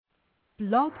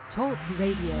Blog Talk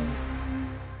Radio.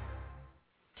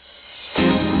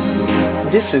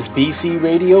 This is BC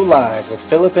Radio Live with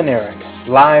Philip and Eric,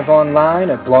 live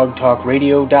online at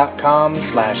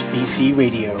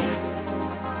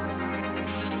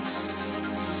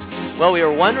blogtalkradio.com/BCRadio. Well, we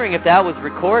were wondering if that was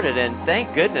recorded, and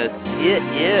thank goodness it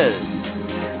is.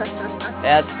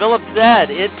 As Philip said,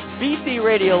 it's BC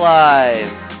Radio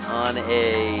Live on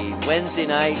a Wednesday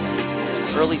night,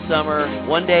 early summer,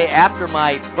 one day after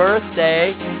my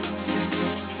birthday.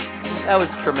 That was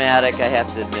traumatic, I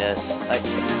have to admit.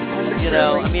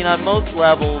 On most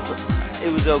levels,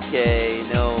 it was okay.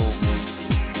 No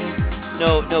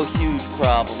huge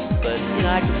problems, but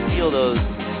I could feel those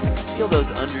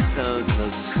undertones and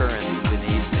those currents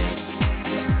beneath me.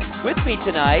 With me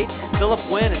tonight,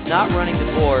 Philip Wynn is not running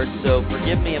the board, so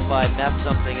forgive me if I mess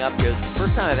something up here. It's the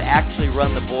first time I've actually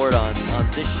run the board on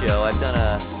this show. I've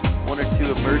done one or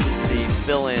two emergency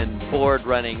fill-in board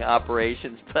running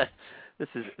operations, but this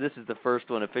is the first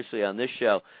one officially on this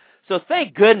show. So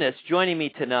thank goodness joining me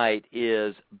tonight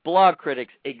is Blog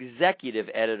Critics Executive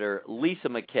Editor Lisa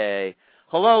McKay.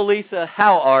 Hello, Lisa.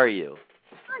 How are you?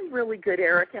 I'm really good,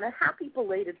 Eric, and a happy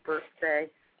belated birthday.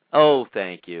 Oh,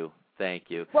 thank you. Thank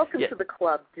you. Welcome to the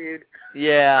club, dude.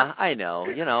 Yeah, I know.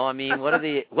 What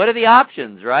are the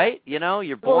options, right?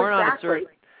 You're born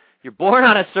you're born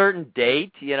on a certain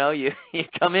date. You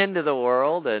come into the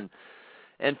world, and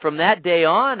from that day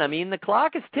on, the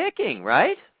clock is ticking,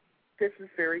 right? This is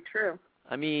very true.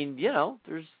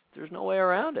 There's no way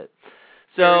around it.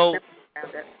 So,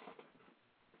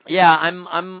 yeah,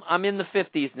 I'm in the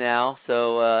 50s now,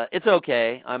 so it's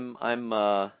okay. I'm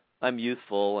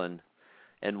youthful and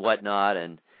whatnot,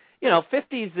 and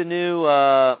 50's the new.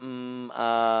 I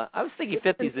was thinking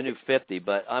 50's the new 50,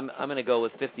 but I'm going to go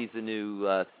with 50's the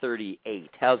new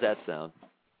 38. How's that sound?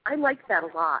 I like that a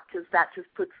lot because that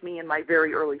just puts me in my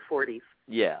very early 40s.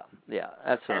 Yeah,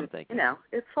 that's what I'm thinking.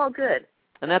 It's all good.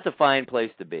 And that's a fine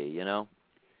place to be, Yeah,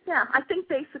 I think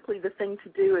basically the thing to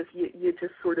do is you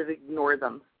just sort of ignore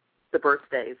them, the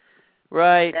birthdays.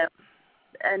 Right.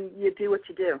 And you do what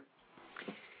you do.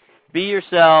 Be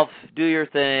yourself, do your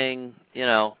thing,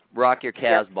 rock your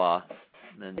Casbah.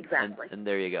 Yep. Exactly. And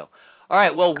there you go. All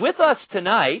right, well, with us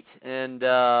tonight, and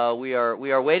we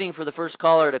are waiting for the first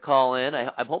caller to call in. I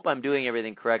hope I'm doing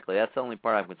everything correctly. That's the only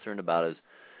part I'm concerned about is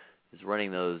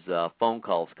running those phone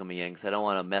calls coming in, because I don't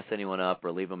want to mess anyone up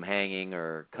or leave them hanging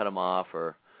or cut them off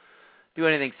or do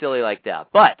anything silly like that.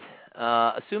 But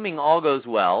assuming all goes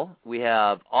well, we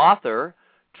have author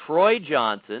Troy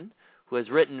Johnson, who has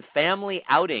written Family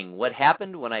Outing, What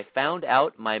Happened When I Found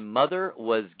Out My Mother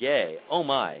Was Gay. Oh,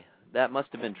 my. That must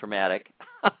have been traumatic.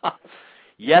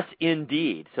 Yes,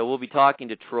 indeed. So we'll be talking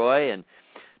to Troy, and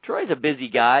Troy's a busy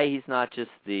guy. He's not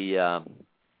just the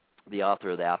author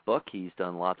of that book. He's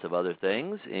done lots of other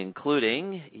things,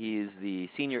 including he's the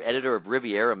senior editor of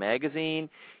Riviera magazine.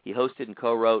 He hosted and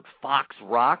co-wrote Fox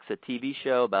Rocks, a TV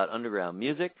show about underground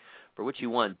music, for which he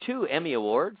won 2 Emmy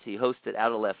Awards. He hosted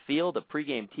Out of Left Field, a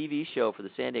pregame TV show for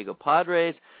the San Diego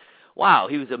Padres. Wow,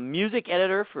 he was a music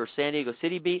editor for San Diego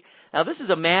City Beat. Now, this is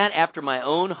a man after my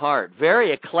own heart.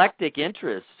 Very eclectic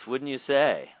interests, wouldn't you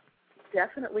say?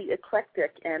 Definitely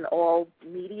eclectic and all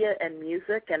media and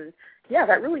music, and yeah,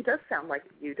 that really does sound like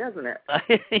you, doesn't it?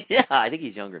 Yeah, I think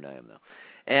he's younger than I am, though.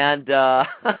 And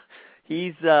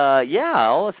he's,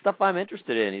 all the stuff I'm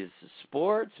interested in. He's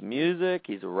sports, music,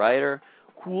 he's a writer,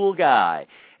 cool guy.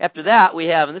 After that, we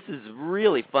have, and this is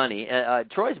really funny,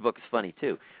 Troy's book is funny,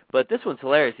 too, but this one's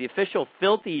hilarious, the official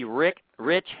Filthy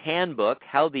Rich Handbook,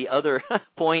 How the Other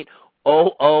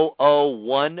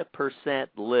 0.0001%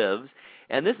 Lives.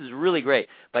 And this is really great,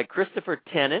 by Christopher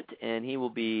Tennant, and he will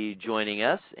be joining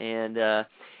us. And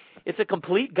it's a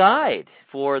complete guide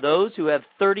for those who have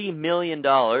 $30 million,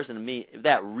 and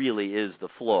that really is the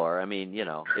floor.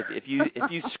 If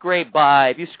you scrape by,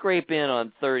 if you scrape in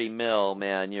on 30 mil,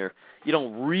 man, you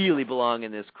don't really belong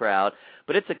in this crowd.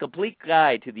 But it's a complete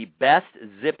guide to the best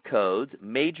zip codes,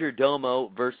 Major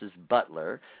Domo versus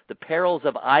Butler, the perils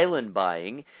of island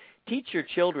buying, teach your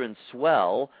children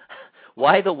swell,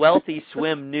 why the wealthy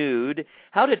swim nude,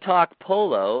 how to talk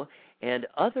polo, and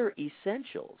other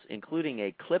essentials, including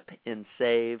a clip and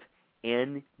save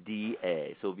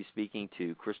NDA. So we'll be speaking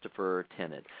to Christopher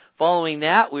Tennant. Following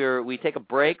that, we take a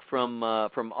break from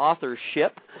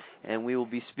authorship, and we will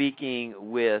be speaking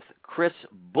with Chris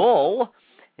Bull,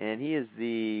 and he is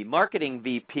the marketing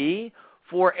VP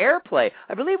for AirPlay.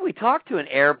 I believe we talked to an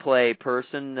AirPlay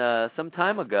person some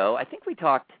time ago. I think we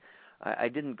talked. I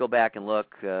didn't go back and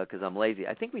look because I'm lazy.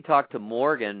 I think we talked to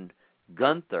Morgan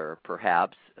Gunther,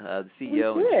 perhaps, the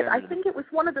CEO. We did. I think it was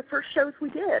one of the first shows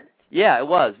we did. Yeah, it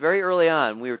was very early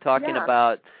on. We were talking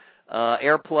about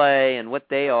AirPlay and what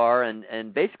they are,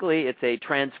 and basically it's a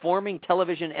transforming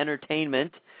television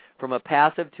entertainment from a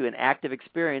passive to an active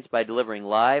experience by delivering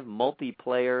live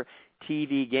multiplayer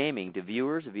TV gaming to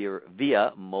viewers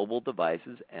via mobile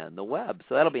devices and the web.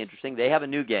 So that'll be interesting. They have a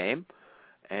new game,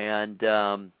 and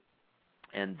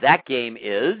that game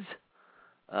is,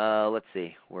 let's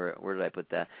see, where did I put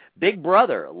that? Big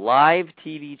Brother Live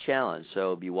TV Challenge.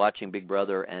 So be watching Big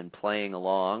Brother and playing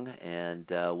along, and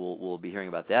we'll be hearing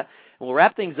about that. And we'll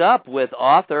wrap things up with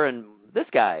author, and this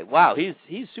guy, wow,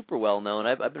 he's super well known.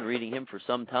 I've been reading him for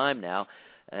some time now.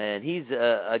 And he's,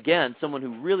 again, someone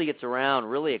who really gets around,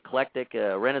 really eclectic,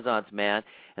 Renaissance man.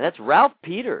 And that's Ralph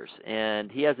Peters.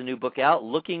 And he has a new book out,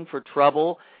 Looking for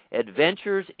Trouble,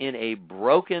 Adventures in a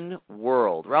Broken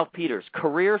World. Ralph Peters,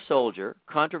 career soldier,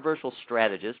 controversial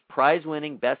strategist,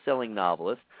 prize-winning best-selling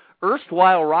novelist,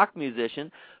 erstwhile rock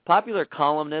musician, popular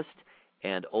columnist,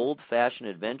 and old-fashioned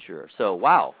adventurer. So,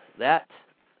 wow, that's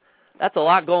a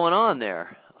lot going on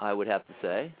there, I would have to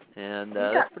say, and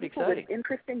that's pretty exciting.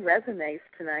 Interesting resumes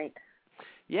tonight.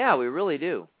 Yeah, we really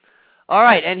do. All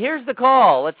right, and here's the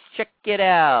call. Let's check it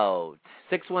out.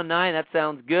 619, that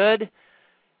sounds good.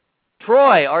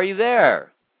 Troy, are you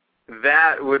there?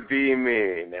 That would be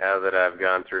me, now that I've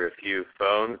gone through a few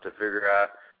phones to figure out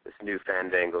this new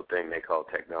fandangled thing they call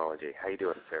technology. How you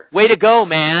doing, sir? Way to go,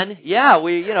 man. Yeah,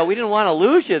 we didn't want to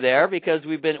lose you there because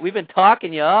we've been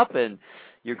talking you up, and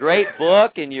your great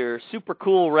book and your super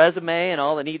cool resume and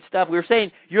all the neat stuff. We were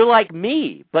saying you're like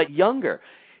me, but younger.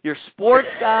 You're a sports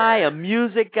guy, a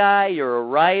music guy, you're a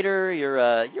writer, you're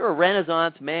a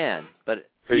Renaissance man. But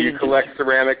so you collect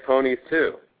ceramic ponies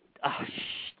too? Oh,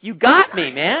 you got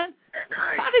me, man.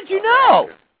 How did you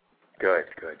know? Good.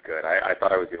 I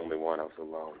thought I was the only one. I was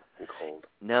alone and cold.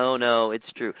 No,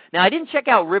 it's true. Now, I didn't check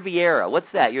out Riviera. What's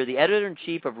that? You're the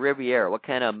editor-in-chief of Riviera. What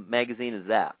kind of magazine is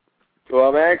that?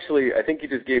 Well, I think you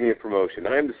just gave me a promotion.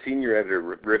 I'm the senior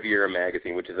editor of Riviera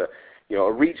Magazine, which is a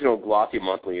regional glossy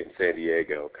monthly in San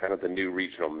Diego, kind of the new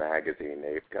regional magazine.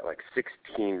 They've got like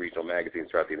 16 regional magazines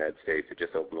throughout the United States. They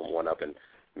just opened one up in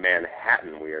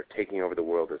Manhattan. We are taking over the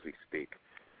world as we speak.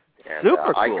 And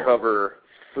Super cool. I cover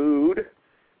food,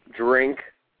 drink,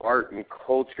 art, and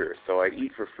culture. So I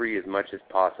eat for free as much as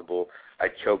possible. I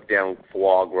choke down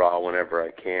foie gras whenever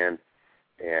I can.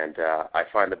 And I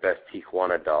find the best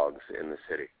Tijuana dogs in the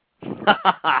city.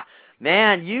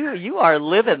 Man, you are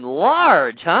living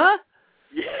large, huh?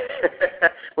 Yeah.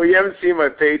 Well, you haven't seen my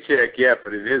paycheck yet,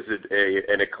 but it is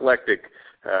an eclectic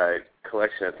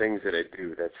collection of things that I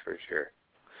do, that's for sure.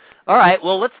 All right,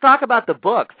 well, let's talk about the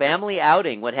book, Family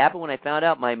Outing, What Happened When I Found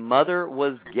Out My Mother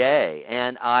Was Gay.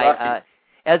 And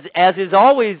as is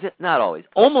always, not always,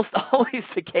 almost always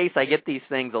the case, I get these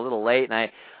things a little late, and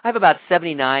I have about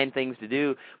 79 things to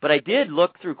do, but I did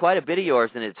look through quite a bit of yours,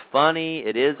 and it's funny,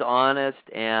 it is honest,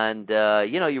 and,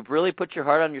 you've really put your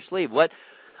heart on your sleeve. What,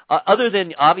 other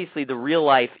than, obviously, the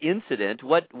real-life incident,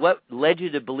 what led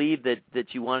you to believe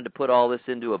that you wanted to put all this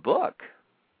into a book?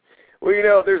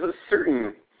 Well, there's a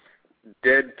certain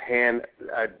deadpan,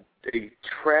 a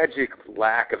tragic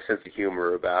lack of sense of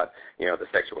humor about, the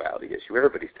sexuality issue.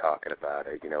 Everybody's talking about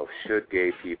it. Should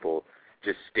gay people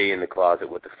just stay in the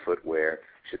closet with the footwear?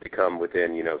 Should they come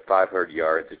within, 500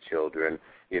 yards of children?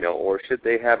 Or should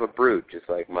they have a brood, just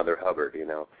like Mother Hubbard?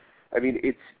 I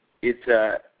mean,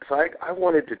 so I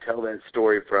wanted to tell that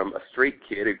story from a straight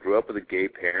kid who grew up with a gay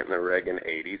parent in the Reagan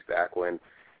 80s, back when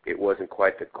it wasn't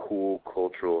quite the cool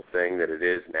cultural thing that it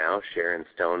is now. Sharon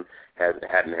Stone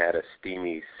hadn't had a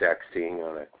steamy sex scene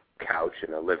on a couch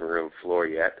in a living room floor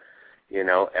yet.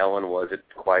 Ellen wasn't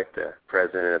quite the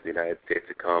president of the United States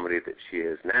of comedy that she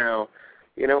is now.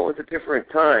 It was a different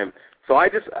time. So I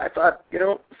thought,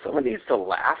 someone needs to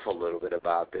laugh a little bit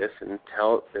about this and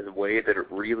tell it the way that it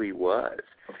really was.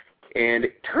 And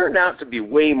it turned out to be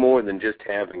way more than just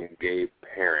having a gay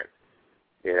parent.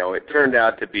 It turned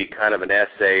out to be kind of an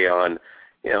essay on,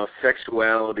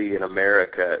 sexuality in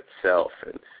America itself,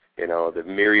 and, the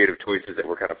myriad of choices that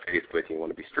we're kind of faced with. You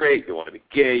want to be straight, you want to be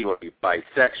gay, you want to be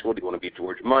bisexual, you want to be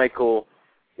George Michael,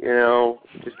 Is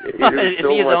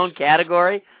he his own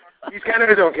category? He's kind of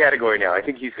his own category now. I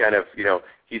think he's kind of,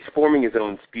 he's forming his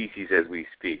own species as we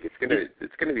speak. It's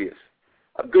gonna be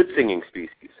a good singing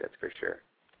species, that's for sure.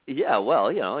 Yeah, well,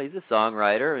 he's a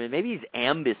songwriter. I mean, maybe he's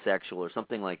ambisexual or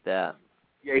something like that.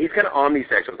 Yeah, he's kind of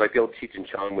omnisexual. It's like the old Cheech and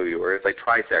Chong movie where it's like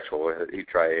trisexual. He'd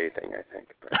try anything, I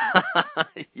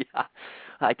think. Yeah.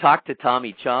 I talked to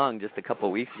Tommy Chong just a couple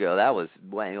of weeks ago. That was,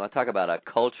 when you want to talk about a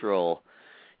cultural,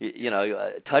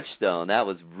 touchstone. That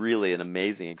was really an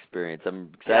amazing experience. I'm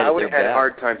excited. Yeah, I would have had a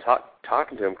hard time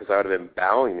talking to him because I would have been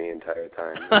bowing the entire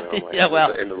time. Yeah, well,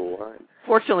 at the end of the line.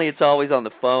 Fortunately, it's always on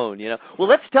the phone. Well,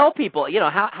 let's tell people.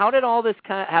 How did all this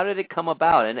how did it come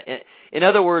about? And in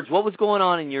other words, what was going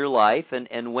on in your life,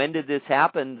 and when did this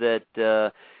happen?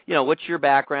 That what's your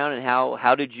background, and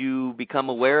how did you become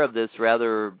aware of this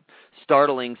rather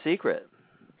startling secret?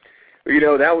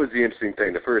 Well, that was the interesting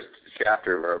thing. The first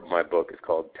chapter of my book is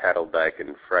called Tattledyke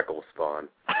and Freckle Spawn.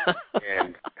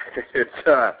 And it's,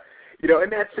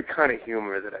 and that's the kind of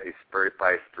humor that I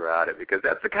spice throughout it, because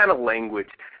that's the kind of language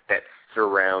that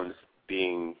surrounds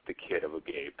being the kid of a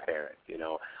gay parent.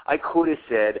 I could have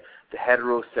said the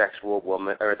heterosexual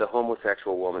woman or the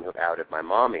homosexual woman who outed my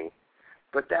mommy,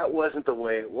 but that wasn't the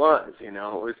way it was. It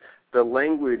was the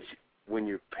language when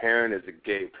your parent is a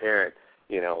gay parent,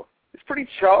 it's pretty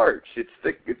charged. It's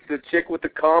the chick with the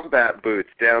combat boots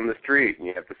down the street, and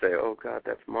you have to say, "Oh God,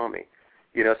 that's mommy,"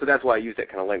 So that's why I use that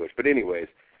kind of language. But anyways,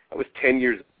 I was 10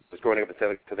 years. I was growing up in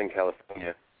Southern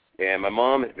California, and my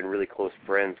mom had been really close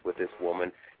friends with this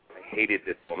woman. I hated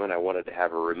this woman. I wanted to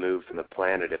have her removed from the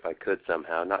planet if I could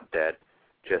somehow, not dead,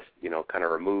 just kind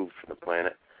of removed from the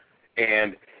planet.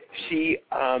 And she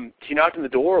knocked on the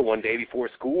door one day before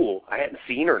school. I hadn't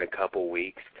seen her in a couple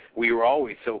weeks. We were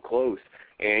always so close.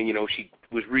 And, she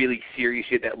was really serious.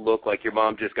 She had that look like your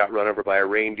mom just got run over by a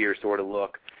reindeer sort of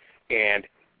look. And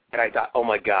I thought, oh,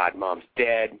 my God, Mom's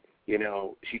dead.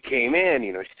 She came in,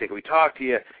 she said, "Can we talk to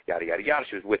you?" Yada, yada, yada.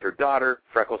 She was with her daughter,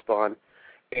 Freckle Spawn,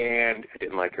 and I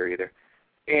didn't like her either.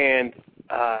 And,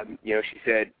 she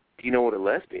said, "Do you know what a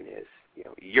lesbian is?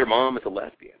 Your mom is a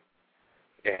lesbian."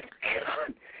 And,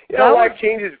 life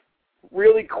changes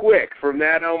really quick from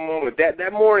that moment.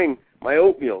 That morning, my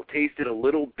oatmeal tasted a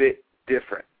little bit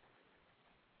different.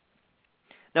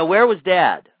 Now, where was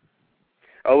Dad?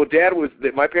 Oh, well, Dad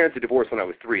my parents had divorced when I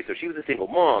was 3, so she was a single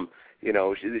mom. She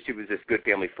was this good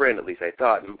family friend, at least I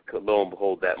thought. And lo and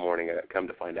behold, that morning I come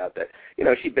to find out that,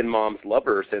 she'd been Mom's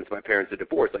lover since my parents had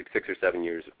divorced, like 6 or 7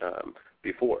 years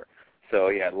before. So,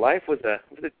 yeah, life was a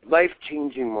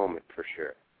life-changing moment for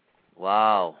sure.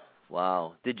 Wow.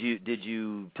 Did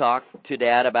you talk to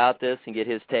Dad about this and get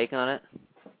his take on it?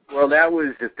 Well, that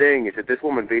was the thing, is that this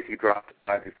woman basically dropped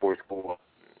by before school.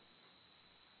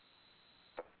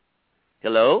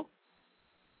 Hello?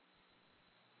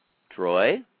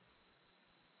 Troy?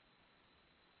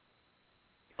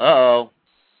 Uh-oh.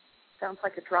 Sounds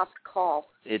like a dropped call.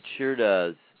 It sure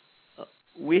does.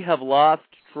 We have lost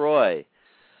Troy.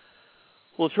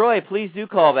 Well, Troy, please do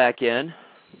call back in.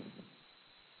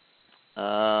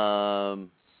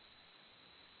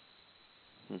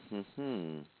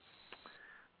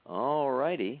 All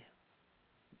righty.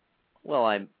 Well,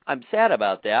 I'm sad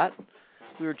about that.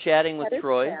 We were chatting with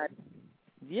Troy. Sad.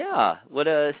 Yeah, what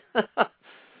an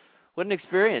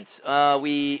experience.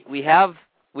 We have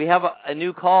a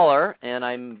new caller, and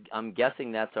I'm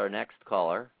guessing that's our next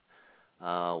caller.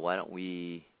 Why don't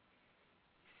we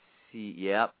see?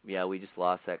 Yeah, we just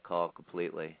lost that call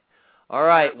completely. All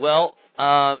right. Well,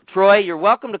 Troy, you're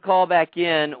welcome to call back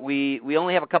in. We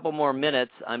only have a couple more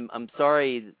minutes. I'm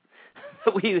sorry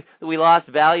that we lost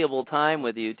valuable time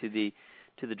with you to the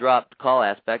dropped call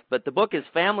aspect. But the book is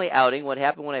Family Outing: What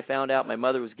Happened When I Found Out My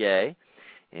Mother Was Gay,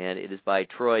 and it is by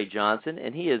Troy Johnson,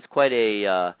 and he is quite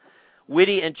a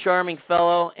witty and charming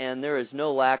fellow, and there is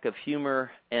no lack of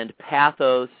humor and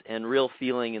pathos and real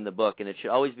feeling in the book. And it should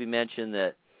always be mentioned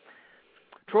that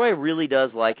Troy really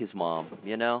does like his mom.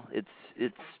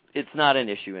 It's not an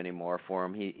issue anymore for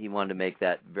him. He wanted to make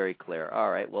that very clear.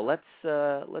 All right, well,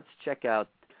 let's check out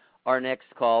our next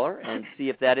caller and see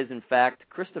if that is in fact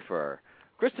Christopher.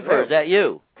 Christopher, Hello. Is that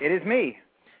you? It is me.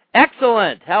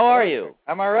 Excellent. How are you?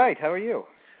 I'm all right. How are you?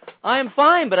 I'm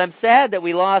fine, but I'm sad that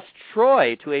we lost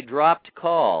Troy to a dropped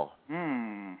call.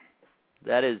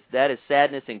 That is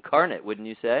sadness incarnate, wouldn't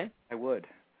you say? I would.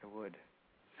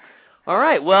 All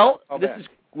right. Well, All this bad. is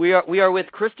we are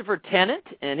with Christopher Tennant,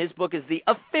 and his book is the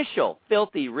official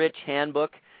Filthy Rich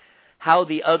Handbook: How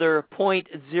the Other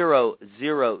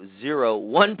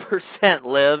 0.0001%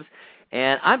 Lives.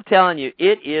 And I'm telling you,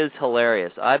 it is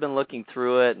hilarious. I've been looking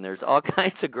through it, and there's all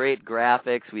kinds of great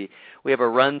graphics. We have a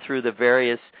run through the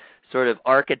various sort of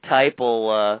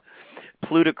archetypal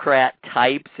plutocrat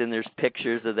types, and there's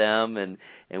pictures of them, and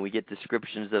we get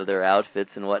descriptions of their outfits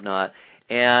and whatnot.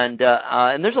 And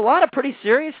there's a lot of pretty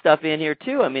serious stuff in here,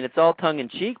 too. I mean, it's all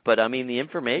tongue-in-cheek, but, I mean, the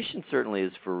information certainly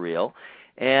is for real.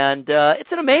 And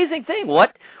it's an amazing thing.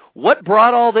 What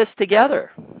brought all this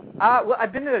together? Well,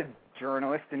 I've been a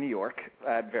journalist in New York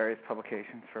at various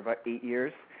publications for about 8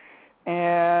 years,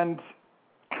 and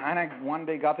kind of one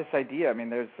day got this idea. I mean,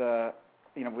 there's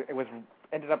it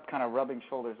ended up kind of rubbing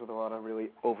shoulders with a lot of really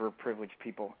overprivileged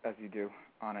people, as you do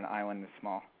on an island this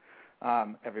small.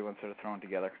 Everyone's sort of thrown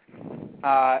together.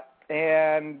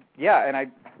 And I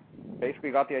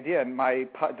basically got the idea. And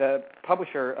the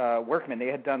publisher, Workman, they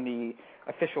had done the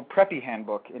official Preppy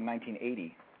Handbook in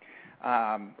 1980,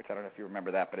 which I don't know if you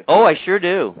remember that. But I sure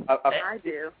do. I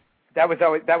do. That was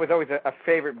always a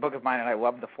favorite book of mine, and I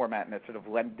loved the format, and it sort of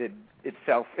lent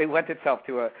itself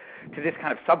to this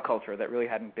kind of subculture that really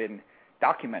hadn't been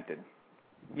documented.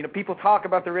 People talk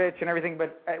about the rich and everything,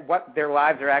 but what their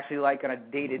lives are actually like on a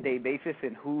day-to-day basis,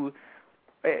 and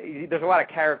there's a lot of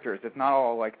characters. It's not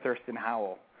all like Thurston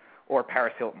Howell or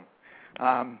Paris Hilton.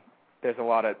 There's a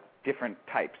lot of different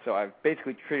types, so I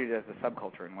basically treated it as a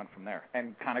subculture and went from there,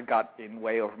 and kind of got in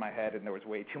way over my head, and there was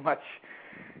way too much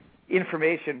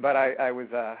information, but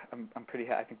I'm pretty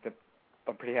happy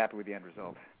with the end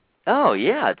result. Oh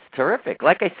yeah, it's terrific.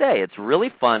 Like I say, it's really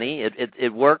funny.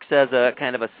 It works as a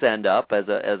kind of a send up, as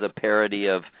a parody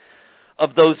of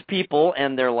those people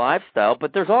and their lifestyle.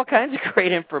 But there's all kinds of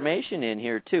great information in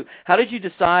here too. How did you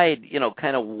decide,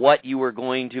 kind of what you were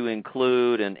going to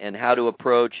include and how to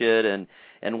approach it and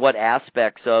what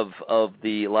aspects of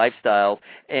the lifestyle,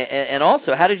 and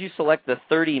also how did you select the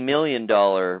 $30 million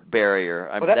barrier?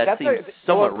 That seems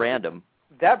somewhat random.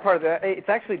 That part of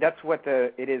that's what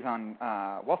it is on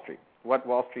Wall Street. What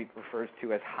Wall Street refers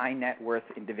to as high net worth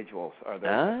individuals are those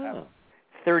that have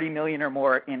 30 million or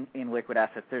more in liquid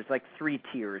assets. There's like 3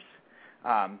 tiers,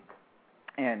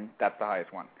 and that's the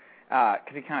highest one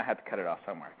because you kind of have to cut it off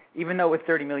somewhere. Even though with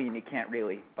 30 million you can't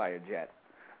really buy a jet.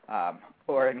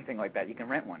 Or anything like that. You can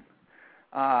rent one.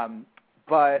 I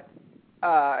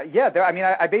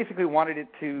basically wanted it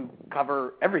to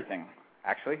cover everything,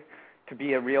 actually, to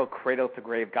be a real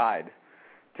cradle-to-grave guide,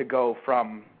 to go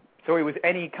from, so it was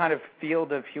any kind of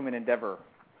field of human endeavor.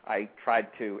 I tried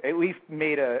to, at least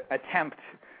made an attempt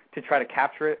to try to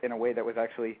capture it in a way that was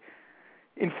actually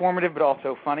informative but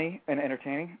also funny and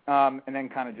entertaining, and then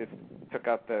kind of just took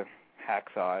out the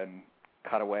hacksaw and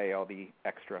cut away all the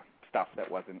extra stuff that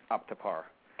wasn't up to par.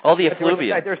 All the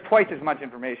effluvium. There's twice as much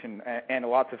information and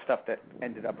lots of stuff that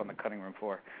ended up on the cutting room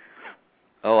floor.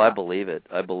 Oh, I believe it.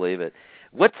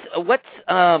 What's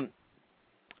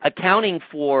accounting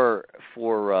for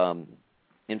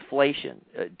inflation?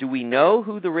 Do we know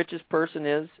who the richest person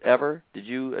is ever? Did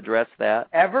you address that?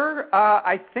 Ever?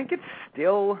 I think it's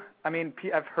still. I mean,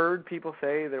 I've heard people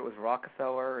say that it was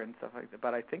Rockefeller and stuff like that,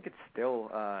 but I think it's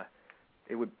still.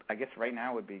 It would. I guess right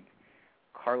now would be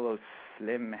Carlos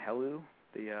Slim Helu,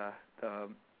 the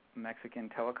Mexican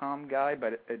telecom guy,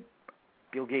 but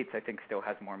Bill Gates, I think, still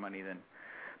has more money than.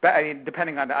 But I mean,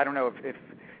 depending on, I don't know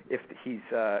if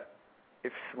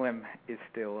Slim is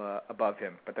still above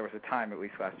him. But there was a time, at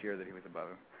least last year, that he was above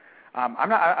him.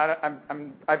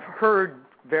 I've heard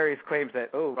various claims that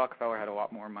Rockefeller had a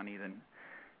lot more money than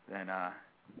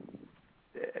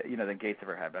Gates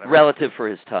ever had. But relative for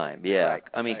his time, yeah. Right,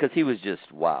 I mean, because he was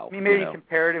just wow. I mean, maybe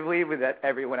comparatively with that,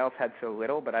 everyone else had so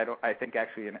little, but I think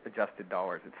actually in adjusted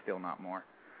dollars, it's still not more.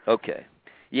 Okay.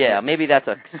 Yeah, maybe that's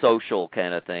a social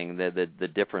kind of thing. The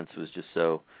difference was just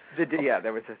so.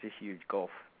 There was such a huge gulf.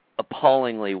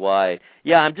 Appallingly wide.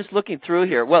 Yeah, I'm just looking through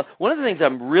here. Well, one of the things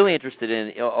I'm really interested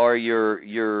in are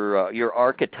your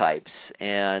archetypes,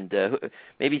 and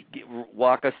maybe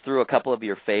walk us through a couple of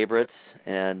your favorites.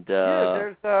 And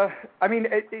there's.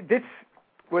 This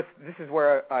is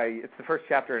where it's the first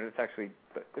chapter, and it's actually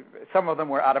some of them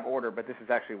were out of order, but this is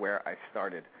actually where I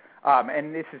started.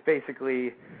 And this is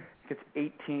basically it's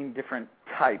 18 different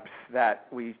types that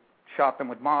we shot them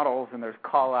with models, and there's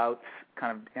call-outs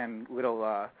kind of and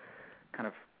little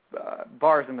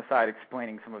bars on the side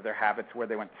explaining some of their habits, where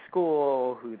they went to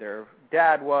school, who their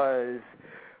dad was,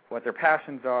 what their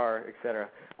passions are, etc.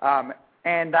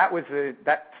 And that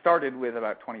started with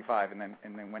about 25, and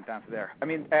then went down to there. I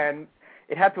mean, and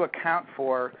it had to account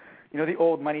for the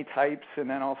old money types, and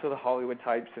then also the Hollywood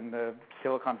types and the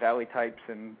Silicon Valley types,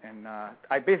 and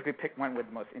I basically picked one with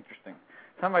the most interesting.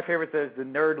 Some of my favorites is the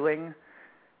nerdling.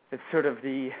 It's sort of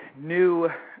the new,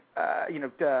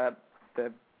 the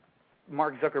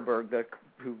Mark Zuckerberg,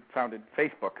 who founded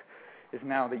Facebook, is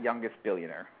now the youngest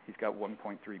billionaire. He's got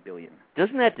 $1.3 billion.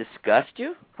 Doesn't that disgust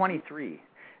you? 23.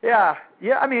 Yeah.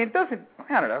 I mean, it doesn't.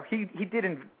 I don't know. He did,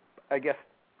 I guess,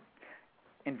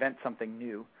 invent something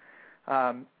new.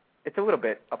 It's a little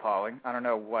bit appalling. I don't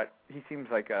know what he seems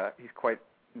like. He's quite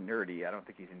nerdy. I don't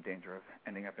think he's in danger of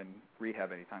ending up in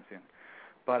rehab anytime soon.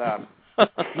 But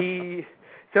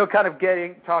so kind of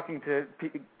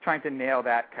trying to nail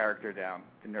that character down,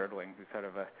 the nerdling, who's sort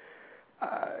of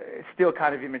still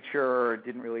kind of immature,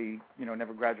 didn't really,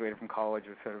 never graduated from college,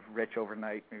 was sort of rich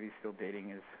overnight, maybe still dating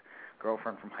his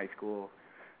girlfriend from high school.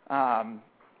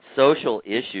 Social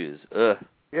issues, ugh.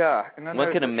 Yeah. And then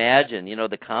one can imagine,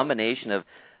 the combination of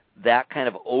that kind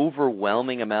of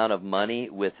overwhelming amount of money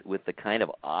with the kind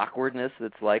of awkwardness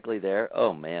that's likely there.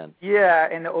 Oh, man. Yeah,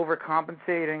 and the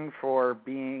overcompensating for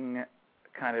being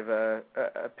kind of a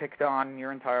picked on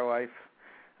your entire life.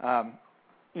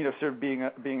 Sort of being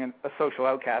a social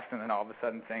outcast, and then all of a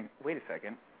sudden saying, wait a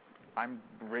second, I'm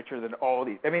richer than all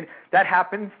these. I mean, that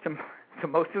happens to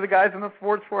most of the guys in the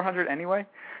Sports 400 anyway.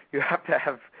 You have to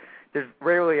have, there's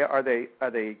rarely are they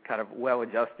kind of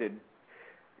well-adjusted,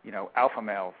 alpha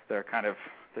males. They're kind of,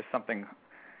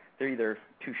 they're either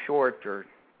too short or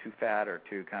too fat or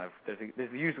too kind of,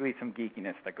 there's usually some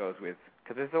geekiness that goes with,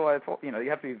 because there's a lot of, you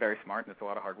have to be very smart and it's a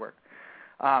lot of hard work.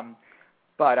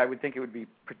 But I would think it would be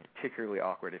particularly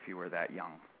awkward if you were that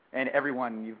young. And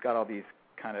you've got all these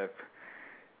kind of,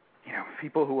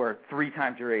 people who are 3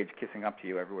 times your age kissing up to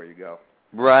you everywhere you go.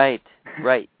 Right.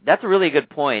 That's a really good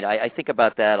point. I think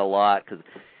about that a lot because,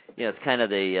 it's kind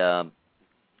of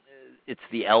it's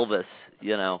the Elvis,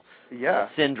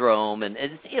 syndrome, and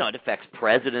it affects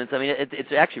presidents. I mean,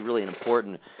 it's actually really an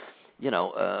important,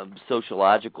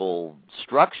 sociological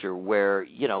structure where,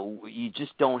 you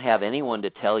just don't have anyone to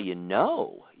tell you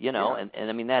no, and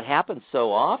I mean, that happens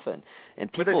so often.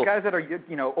 And people, but there's guys that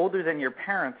are, older than your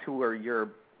parents who are your,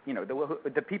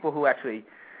 the people who actually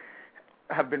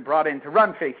have been brought in to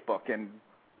run Facebook and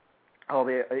all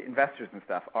the investors and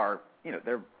stuff are,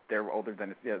 they're older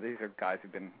than, these are guys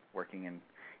who've been working in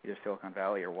either Silicon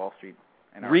Valley or Wall Street.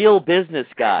 And real business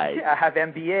guys. Yeah, have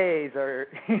MBAs or,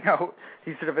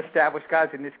 these sort of established guys,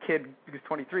 and this kid who's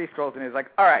 23 strolls in and is like,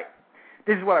 all right,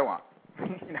 this is what I want.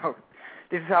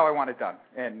 This is how I want it done.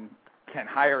 And can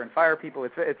hire and fire people.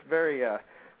 It's very,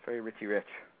 very Richie Rich.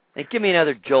 And give me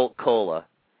another Jolt Cola.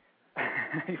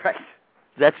 Right.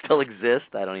 Does that still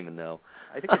exist? I don't even know.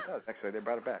 I think it does, actually. They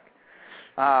brought it back.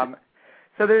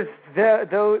 So there's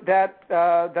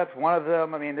that's one of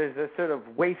them. I mean, there's a sort of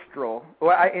wastrel.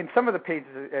 Well, in some of the pages,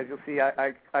 as you'll see,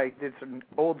 I did some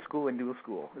old school and new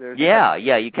school.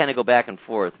 You kind of go back and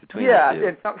forth between the two.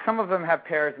 And some of them have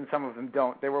pairs and some of them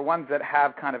don't. There were ones that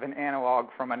have kind of an analog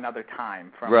from another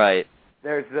time. Right.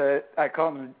 There's I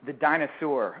call him the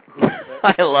dinosaur.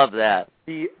 I love that.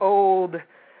 The old,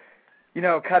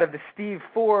 kind of the Steve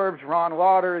Forbes, Ron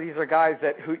Lauder. These are guys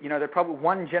who they're probably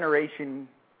one generation.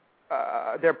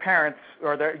 Their parents,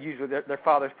 or usually their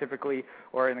fathers typically,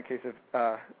 or in the case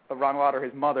of Ron Lauder,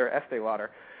 his mother, Estee Lauder,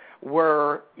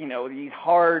 were, these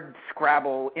hard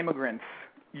scrabble immigrants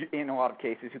in a lot of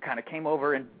cases who kind of came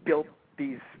over and built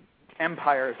these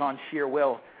empires on sheer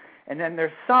will. And then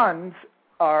their sons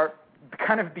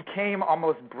kind of became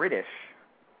almost British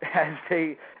as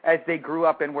they grew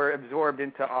up and were absorbed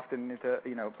into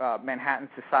Manhattan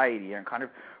society and kind of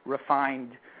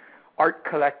refined art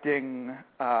collecting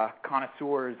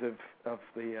connoisseurs of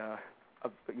the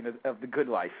good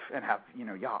life and have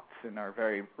yachts and are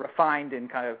very refined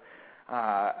and kind of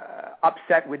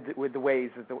upset with the ways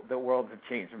that the world has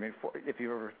changed. I mean, if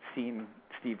you've ever seen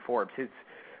Steve Forbes, his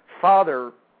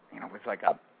father, was like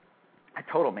a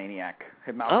total maniac.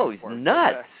 Oh, he's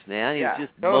nuts, man. He's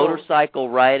just motorcycle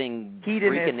riding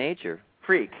freak of nature.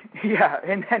 Freak, yeah.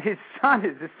 And then his son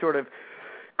is this sort of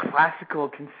classical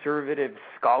conservative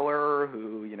scholar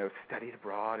who studied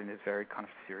abroad and is very kind of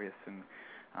serious and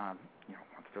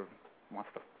wants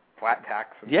to flat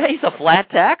tax. Yeah, he's a flat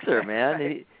taxer,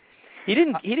 man. He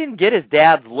didn't get his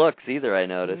dad's looks either. I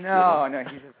noticed. No,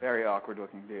 he's a very awkward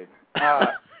looking dude.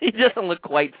 He doesn't look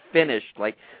quite finished.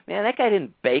 Like, man, that guy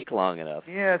didn't bake long enough.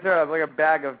 Yeah, sort of like a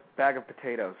bag of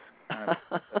potatoes.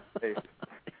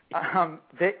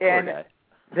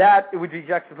 That would be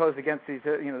juxtaposed against these,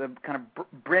 the kind of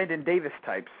Brandon Davis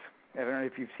types. I don't know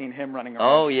if you've seen him running around.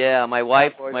 Oh yeah, my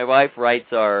wife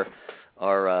writes our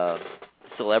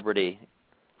celebrity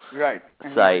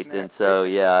site, and so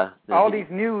yeah. All these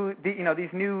new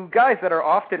guys that are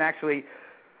often actually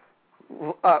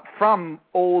from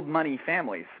old money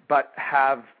families, but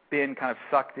have been kind of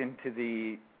sucked into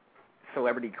the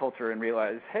celebrity culture and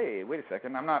realize, hey, wait a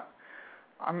second, I'm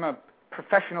a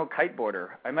professional kiteboarder.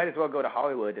 I might as well go to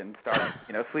Hollywood and start,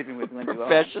 sleeping with Lindsay Lohan.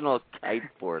 Professional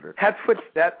kiteboarder. That's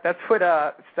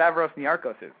what Stavros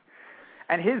Niarchos is.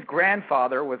 And his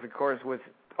grandfather was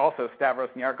also Stavros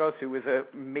Niarchos, who was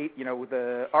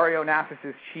the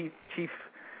Areonassus' chief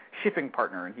shipping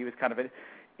partner, and he was kind of an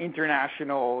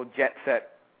international jet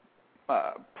set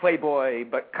playboy,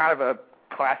 but kind of a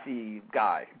classy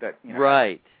guy that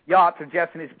yachts and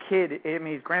jets, and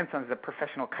his grandson is a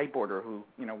professional kiteboarder who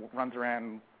runs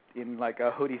around in like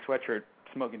a hoodie sweatshirt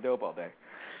smoking dope all day.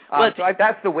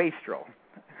 That's the wastrel.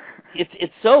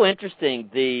 It's so interesting,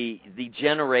 the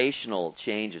generational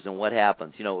changes and what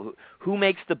happens. Who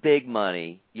makes the big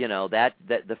money? That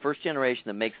the first generation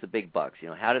that makes the big bucks.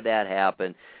 How did that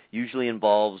happen? Usually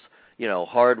involves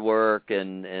hard work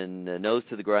and nose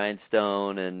to the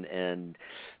grindstone and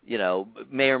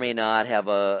may or may not have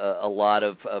a lot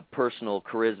of personal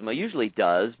charisma. Usually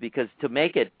does, because to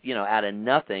make it out of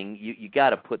nothing, you got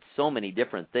to put so many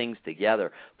different things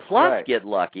together. Plus get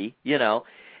lucky,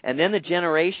 And then the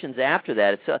generations after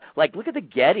that, it's like, look at the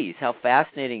Gettys, how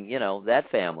fascinating, that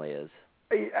family is.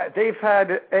 They've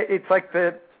had, it's like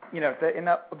in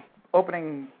the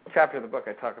opening chapter of the book,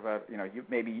 I talk about, you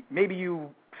maybe you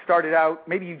started out,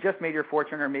 maybe you just made your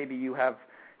fortune, or maybe you have,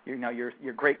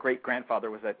 your great-great-grandfather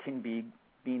was a tin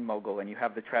bean mogul, and you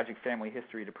have the tragic family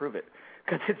history to prove it.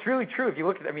 Because it's really true. If you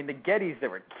look at, the Gettys, there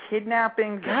were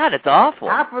kidnappings. God, it's awful.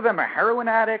 Half of them are heroin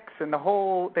addicts, and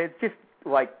it's just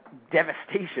like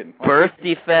devastation. Birth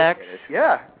defects.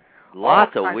 Yeah.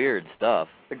 Lots of weird stuff.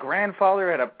 The grandfather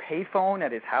had a payphone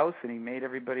at his house, and he made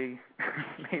everybody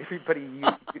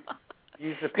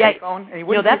use the payphone. And he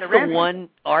wouldn't that's the one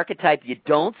archetype you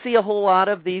don't see a whole lot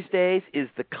of these days is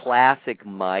the classic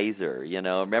miser.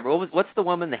 Remember what's the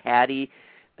woman, the Hattie?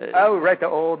 The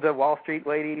old Wall Street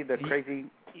lady, the crazy.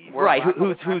 Right,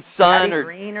 whose son or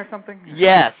Green or something?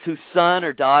 Yes, whose son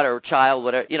or daughter or child,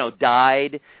 whatever,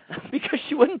 died because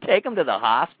she wouldn't take him to the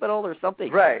hospital or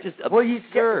something. Right. Just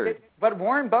absurd. But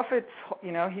Warren Buffett's,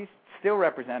 he's still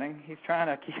representing. He's trying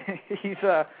to.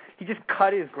 He just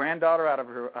cut his granddaughter out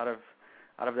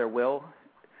of their will.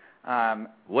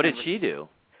 What did she do?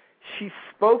 She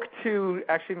spoke to,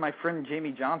 actually, my friend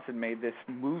Jamie Johnson made this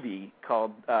movie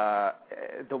called The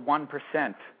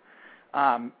 1%.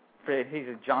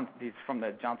 He's from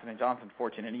the Johnson & Johnson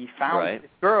fortune, and he found this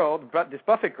girl, this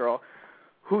Buffett girl,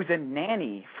 who's a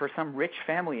nanny for some rich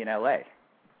family in L.A.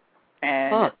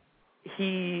 And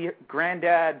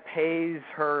granddad pays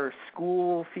her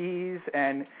school fees,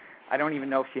 and I don't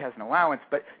even know if she has an allowance,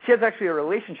 but she has actually a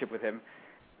relationship with him.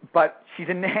 But she's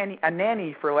a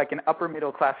nanny for like an upper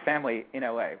middle class family in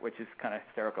L.A., which is kind of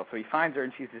hysterical. So he finds her,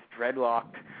 and she's this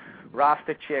dreadlocked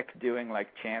Rasta chick doing like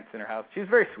chants in her house. She's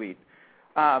very sweet.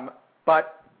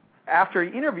 But after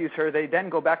he interviews her, they then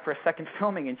go back for a second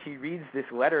filming, and she reads this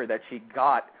letter that she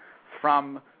got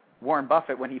from Warren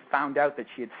Buffett when he found out that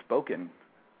she had spoken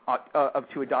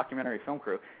to a documentary film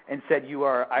crew and said,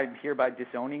 I'm hereby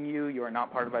disowning you. You are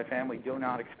not part of my family. Do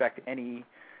not expect any,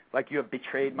 you have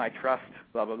betrayed my trust,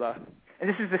 blah, blah, blah. And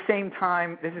this is the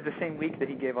same week that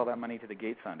he gave all that money to the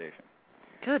Gates Foundation.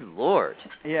 Good Lord.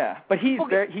 Yeah, but he's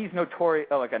notorious,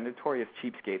 like a notorious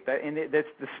cheapskate. The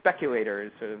speculator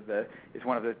is is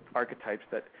one of the archetypes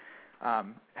that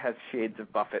has shades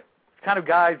of Buffett. It's kind of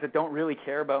guys that don't really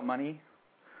care about money.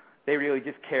 They really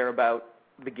just care about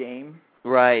the game.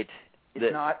 Right.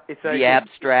 It's the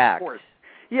abstract.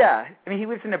 Yeah, he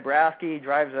lives in Nebraska. He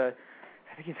drives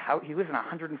he lives in a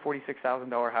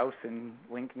 $146,000 house in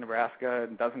Lincoln, Nebraska,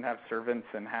 and doesn't have servants,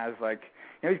 and has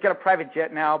he's got a private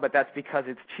jet now, but that's because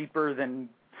it's cheaper than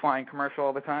flying commercial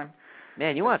all the time.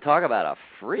 Man, you want to talk about a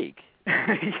freak?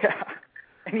 Yeah.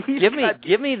 And give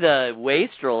me the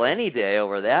wastrel any day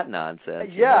over that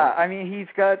nonsense. Yeah, he's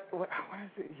got what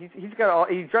is it? He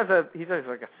drives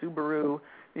like a Subaru.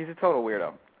 He's a total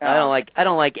weirdo. I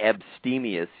don't like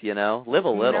abstemious. Live a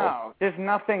little. No, there's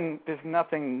nothing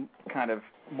kind of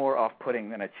more off-putting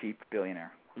than a cheap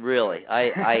billionaire. Really,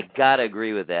 I gotta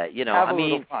agree with that. Have a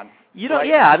little fun. You don't.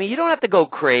 Yeah, you don't have to go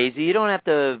crazy. You don't have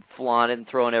to flaunt it and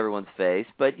throw in everyone's face.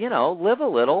 But live a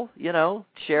little.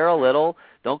 Share a little.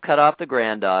 Don't cut off the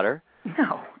granddaughter.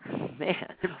 No.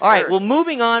 Man. All right. Well,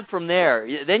 moving on from there,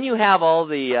 then you have all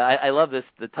the. I love the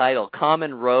title,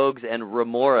 common rogues and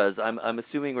remoras. I'm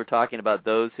assuming we're talking about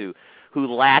those who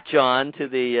latch on to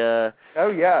the.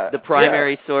 The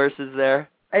primary sources there.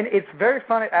 And it's very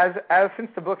funny as since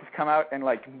the book has come out, and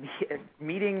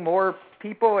meeting more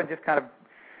people and just kind of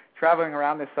traveling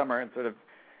around this summer and sort of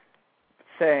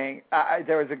saying,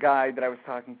 there was a guy that I was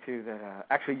talking to that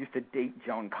actually used to date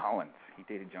Joan Collins. He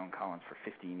dated Joan Collins for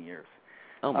 15 years.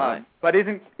 Oh my! But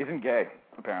isn't gay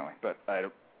apparently? But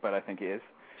I think he is.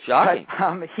 Shocking.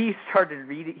 But, he started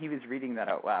reading. He was reading that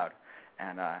out loud,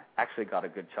 and actually got a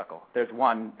good chuckle. There's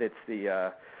one that's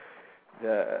the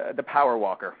Power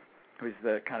Walker, who's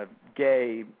the kind of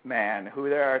gay man who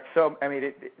there are so.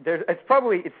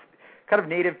 It's kind of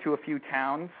native to a few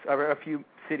towns or a few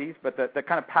cities, but the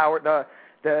kind of power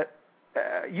the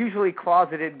usually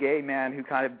closeted gay man who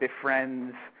kind of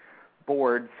befriends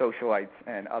bored socialites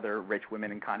and other rich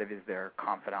women and kind of is their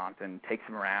confidant and takes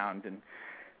them around and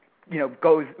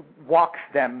walks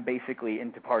them basically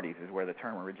into parties is where the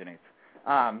term originates.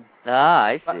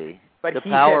 I see. But the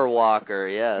power walker,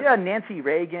 yes. Yeah, Nancy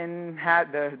Reagan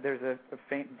had there's a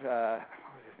faint what was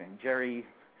his name? Jerry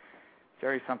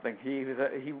something.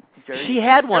 She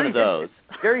had one of those.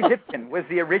 Jerry Zipkin was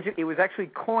the original. It was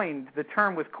actually coined. The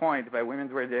term was coined by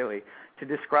Women's Wear Daily to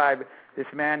describe this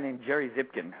man named Jerry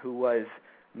Zipkin, who was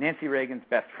Nancy Reagan's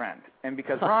best friend. And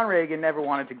because Ron Reagan never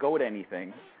wanted to go to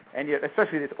anything, and yet,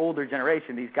 especially this older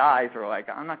generation, these guys are like,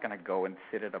 I'm not going to go and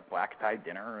sit at a black tie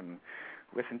dinner and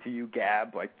listen to you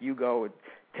gab. Like, you go and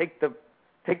take the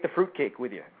fruitcake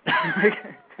with you.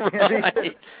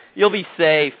 Right. You'll be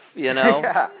safe, Yeah,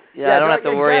 I don't have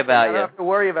to worry about you. I don't have to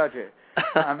worry about you.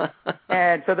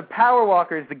 And so the power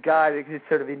walker is the guy that has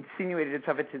sort of insinuated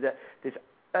itself into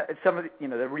some of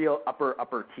the real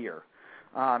upper tier.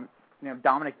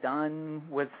 Dominic Dunn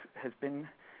has been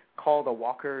called a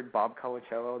walker. Bob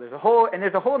Colacello. There's a whole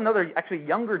another actually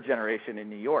younger generation in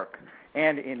New York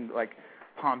and in like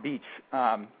Palm Beach.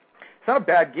 It's not a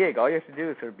bad gig. All you have to do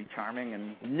is sort of be charming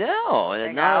and not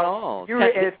at all.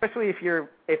 Especially if you're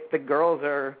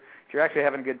actually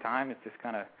having a good time. It's just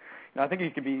kind of, I think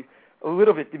you can be a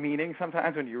little bit demeaning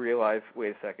sometimes when you realize,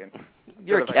 wait a second,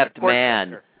 you're a kept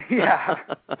man. Yeah,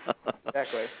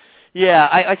 exactly. Yeah,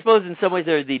 I suppose in some ways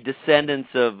they're the descendants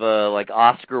of like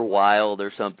Oscar Wilde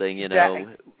or something,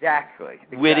 Exactly.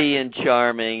 Witty and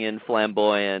charming and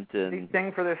flamboyant, and they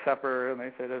sing for their supper and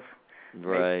they sort of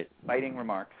make biting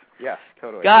remarks. Yeah,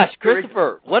 totally. Gosh,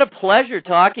 Christopher, what a pleasure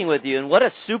talking with you, and what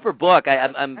a super book.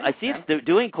 I see it's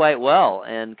doing quite well,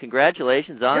 and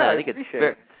congratulations on it. I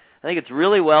think it's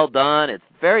really well done. It's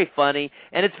very funny,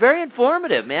 and it's very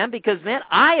informative, man. Because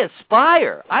I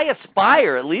aspire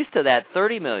at least to that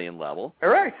 30 million level. All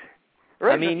right.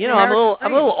 I mean, I'm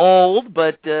a little old,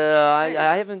 but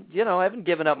I haven't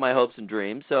given up my hopes and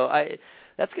dreams. So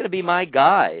that's going to be my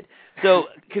guide. So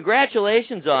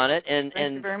congratulations on it, and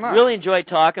really enjoyed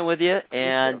talking with you,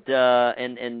 and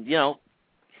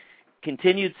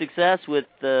continued success with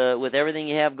everything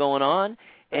you have going on,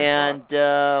 and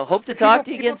hope to talk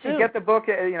to you again soon. Get the book,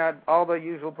 all the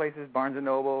usual places: Barnes and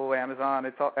Noble, Amazon.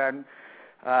 It's all and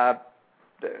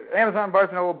Amazon, Barnes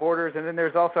and Noble, Borders, and then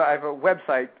there's also I have a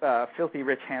website,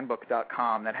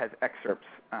 filthyrichhandbook.com, that has excerpts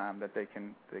that they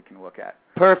can look at.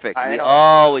 Perfect. We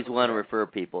always want to refer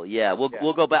people. Yeah,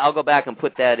 we'll go back. I'll go back and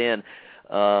put that in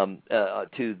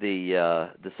to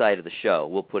the site of the show.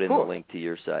 We'll put in the link to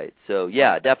your site. So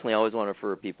yeah, definitely always want to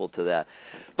refer people to that.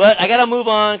 But I got to move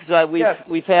on because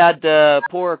we've had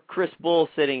poor Chris Bull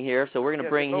sitting here, so we're going to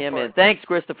bring him in. Thanks,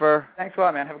 Christopher. Thanks a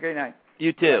lot, man. Have a great night.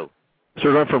 You too. So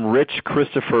we're going from rich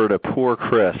Christopher to poor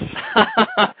Chris.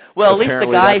 Well, at least the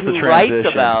guy who writes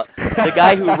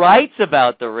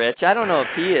about the rich. I don't know if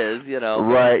he is,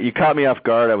 Right. You caught me off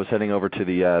guard. I was heading over to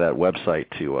the that website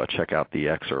to check out the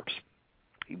excerpts.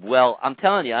 Well, I'm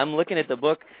telling you, I'm looking at the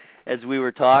book as we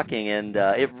were talking, and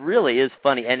it really is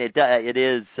funny, and it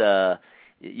is.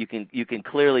 You can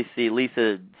clearly see.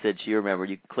 Lisa said she remembered.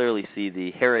 You can clearly see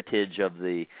the heritage of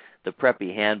the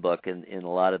preppy handbook in a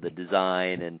lot of the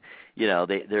design, and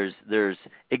there's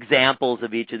examples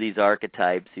of each of these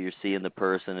archetypes. So you're seeing the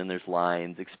person, and there's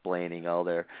lines explaining all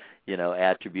their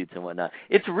attributes and whatnot.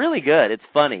 It's really good. It's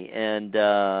funny, and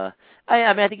I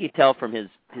think you tell from his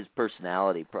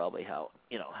personality probably how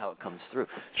it comes through.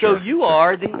 Sure. So you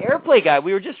are the AirPlay guy.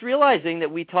 We were just realizing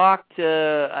that we talked.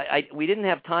 We didn't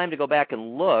have time to go back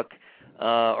and look,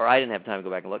 or I didn't have time to go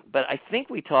back and look. But I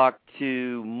think we talked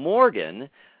to Morgan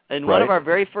in one of our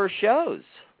very first shows.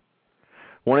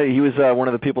 He was one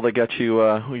of the people that got you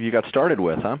who you got started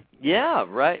with, huh? Yeah,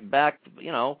 right back.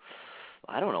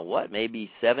 I don't know what,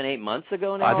 maybe 7-8 months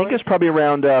ago now. I think it's probably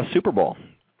around Super Bowl.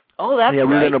 Oh, that's right. Yeah,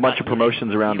 we did a bunch of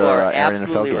promotions around our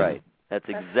NFL game. Right. That's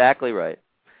exactly right.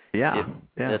 Yeah.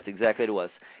 That's exactly what it was.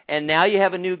 And now you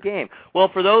have a new game. Well,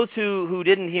 for those who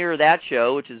didn't hear that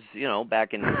show, which is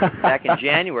back in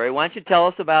January, why don't you tell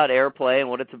us about AirPlay and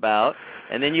what it's about?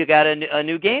 And then you got a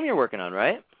new game you're working on,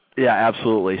 right? Yeah,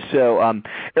 absolutely. So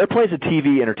AirPlay is a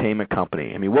TV entertainment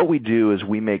company. I mean, what we do is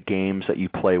we make games that you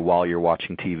play while you're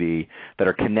watching TV that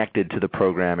are connected to the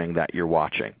programming that you're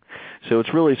watching. So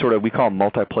it's really sort of, we call them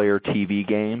multiplayer TV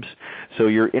games. So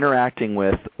you're interacting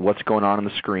with what's going on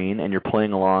the screen, and you're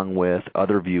playing along with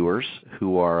other viewers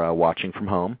who are watching from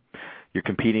home. You're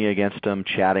competing against them,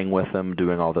 chatting with them,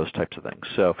 doing all those types of things.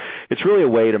 So it's really a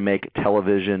way to make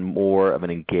television more of an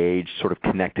engaged, sort of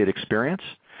connected experience.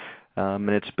 And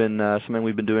it's been something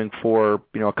we've been doing for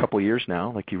a couple of years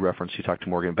now. Like you referenced, you talked to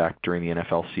Morgan back during the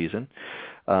NFL season.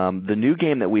 The new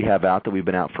game that we have out that we've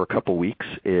been out for a couple of weeks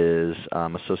is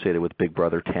associated with Big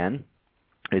Brother 10.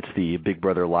 It's the Big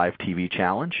Brother Live TV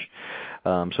Challenge.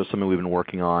 So something we've been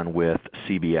working on with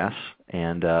CBS.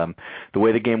 And the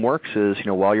way the game works is,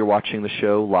 while you're watching the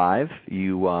show live,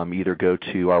 you either go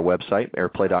to our website,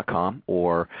 airplay.com,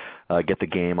 or get the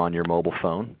game on your mobile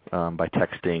phone by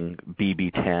texting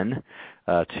BB10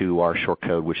 to our short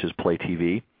code, which is Play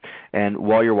TV. And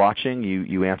while you're watching,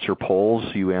 you answer polls,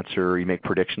 you make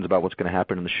predictions about what's going to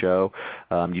happen in the show.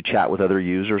 You chat with other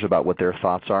users about what their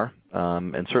thoughts are.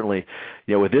 And certainly,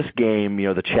 with this game,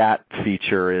 the chat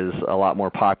feature is a lot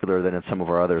more popular than in some of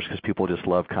our others because people just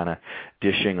love kind of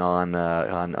dishing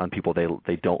on people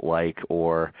they don't like,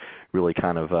 or really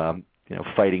kind of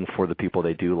fighting for the people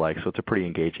they do like. So it's a pretty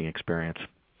engaging experience.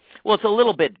 Well, it's a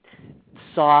little bit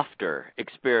softer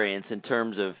experience in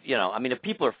terms of, if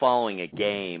people are following a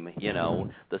game,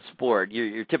 the sport,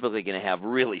 you're typically going to have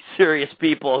really serious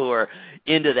people who are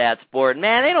into that sport.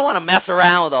 Man, they don't want to mess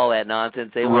around with all that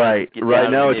nonsense. They want to get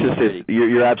down No, to the nitty-gritty.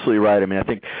 you're absolutely right. I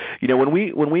think,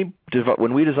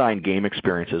 when we design game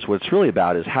experiences, what it's really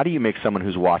about is how do you make someone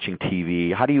who's watching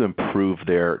TV, how do you improve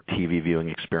their TV viewing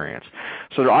experience?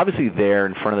 So they're obviously there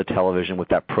in front of the television with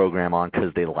that program on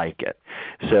because they like it.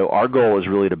 So our goal is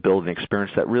really to build an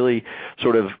experience that really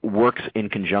sort of works in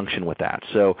conjunction with that.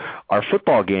 So our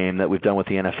football game that we've done with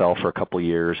the NFL for a couple of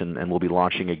years and we'll be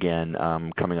launching again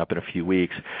coming up in a few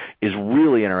weeks is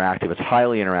really interactive. It's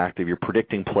highly interactive. You're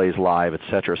predicting plays live, et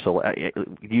cetera. So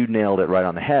you nailed it right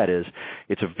on the head.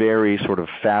 It's a very sort of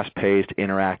fast-paced,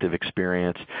 interactive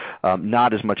experience.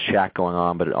 Not as much chat going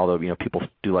on, but although people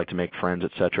do like to make friends,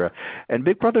 et cetera. And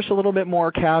Big Brother's a little bit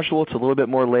more casual. It's a little bit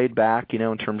more laid back,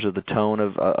 in terms of the tone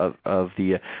of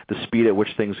the speed at which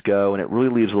things go, and it really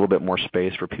leaves a little bit more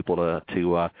space for people to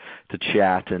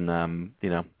chat and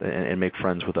and make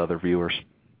friends with other viewers.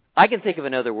 I can think of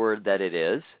another word that it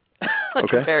is.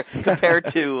 Okay.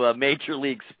 compared to Major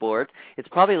League sports, it's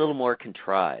probably a little more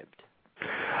contrived.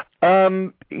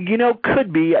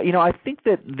 Could be. I think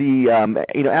that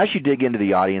as you dig into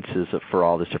the audiences for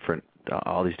all these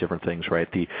different things,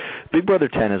 right? The Big Brother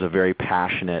 10 is a very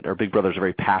passionate, or Big Brother's a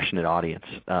very passionate audience,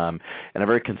 and a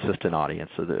very consistent audience.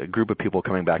 So the group of people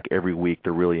coming back every week,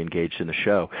 they're really engaged in the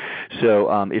show.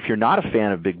 So if you're not a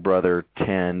fan of Big Brother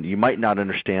 10, you might not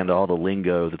understand all the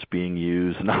lingo that's being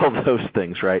used and all those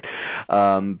things, right?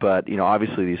 But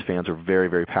obviously these fans are very,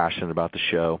 very passionate about the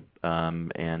show,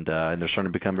 and they're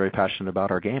starting to become very passionate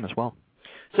about our game as well.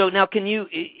 So now,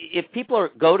 if people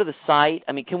go to the site,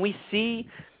 can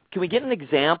we get an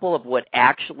example of what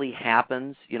actually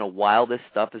happens, while this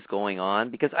stuff is going on?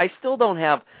 Because I still don't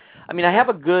have, I have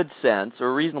a good sense,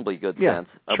 or a reasonably good sense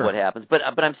of what happens, but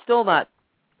I'm still not,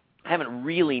 I haven't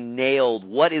really nailed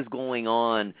what is going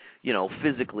on,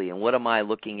 physically, and what am I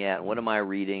looking at, and what am I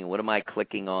reading, and what am I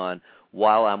clicking on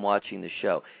while I'm watching the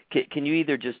show. Can you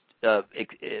either just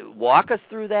walk us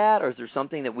through that, or is there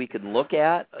something that we can look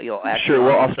at? Sure.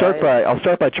 Well, I'll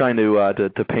start by trying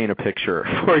to paint a picture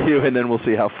for you, and then we'll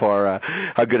see how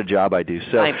good a job I do.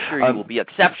 So I'm sure you will be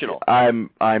exceptional. I'm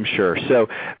sure. So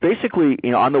basically,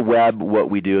 on the web,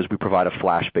 what we do is we provide a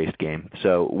Flash-based game.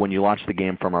 So when you launch the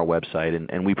game from our website,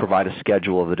 and we provide a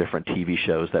schedule of the different TV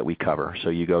shows that we cover. So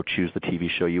you go choose the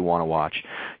TV show you want to watch.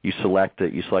 You select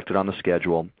it on the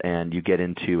schedule, and you get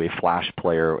into a Flash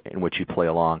player in which you play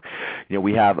along.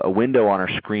 We have a window on our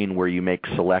screen where you make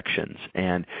selections,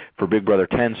 and for Big Brother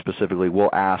 10 specifically,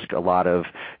 we'll ask a lot of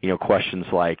questions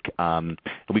like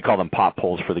we call them pop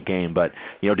polls for the game, but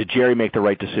did Jerry make the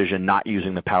right decision not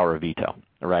using the power of veto?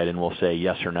 Right, and we'll say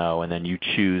yes or no, and then you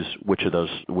choose which of those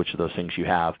things you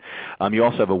have. You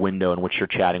also have a window in which you're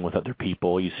chatting with other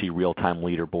people. You see real-time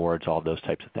leaderboards, all those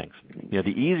types of things. The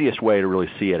easiest way to really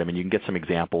see it, you can get some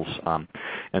examples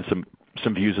and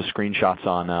some views of screenshots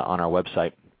on our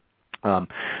website.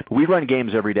 We run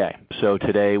games every day. So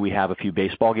today we have a few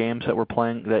baseball games that we're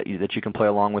playing that you can play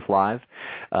along with live.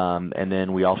 And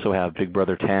then we also have Big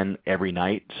Brother 10 every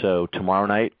night. So tomorrow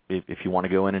night, if you want to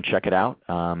go in and check it out,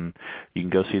 you can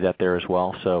go see that there as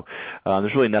well. So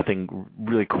there's really nothing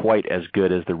really quite as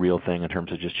good as the real thing in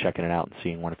terms of just checking it out and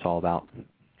seeing what it's all about.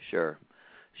 Sure.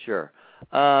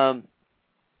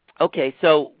 Okay,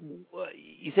 so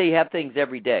you say you have things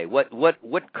every day. What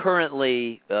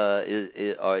currently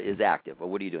is active, or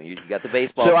what are you doing? You got the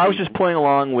baseball. So I was just playing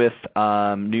along with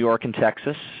New York and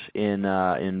Texas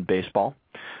in baseball.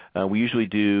 We usually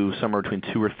do somewhere between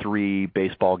 2 or 3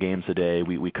 baseball games a day.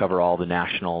 We cover all the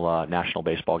national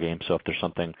baseball games. So if there's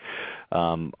something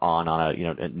on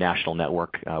a national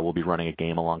network, we'll be running a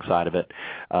game alongside of it.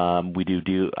 We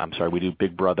do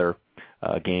Big Brother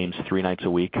games 3 nights a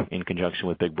week in conjunction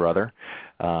with Big Brother.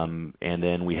 And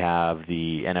then we have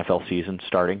the NFL season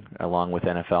starting along with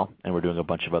NFL, and we're doing a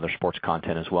bunch of other sports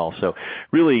content as well. So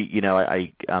really,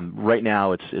 right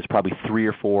now it's probably 3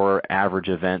 or 4 average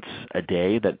events a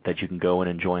day that you can go in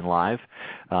and join live.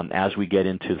 As we get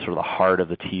into sort of the heart of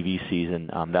the TV season,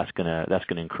 that's gonna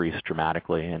increase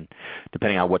dramatically. And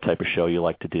depending on what type of show you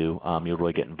like to do, you'll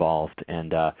really get involved.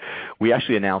 And we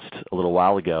actually announced a little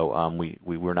while ago,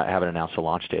 haven't announced the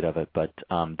launch date of it, but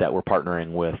that we're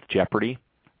partnering with Jeopardy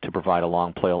to provide a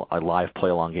live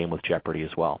play-along game with Jeopardy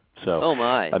as well. So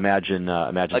imagine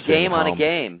a game on a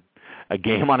game. A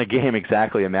game on a game,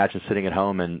 exactly. Imagine sitting at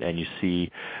home and you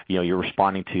see, you're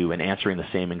responding to and answering the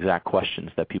same exact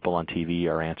questions that people on TV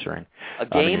are answering. A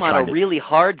game on a really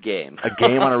hard game. A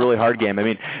game on a really hard game. I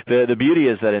mean, the beauty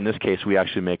is that in this case we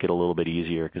actually make it a little bit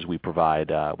easier because we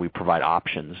provide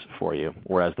options for you,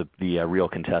 whereas the real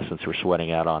contestants who are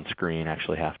sweating out on screen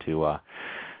actually have to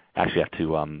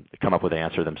come up with an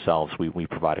answer themselves. We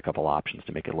provide a couple options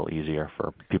to make it a little easier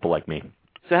for people like me.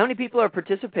 So how many people are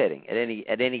participating at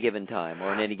any given time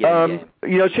or in any given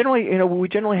game? Generally, we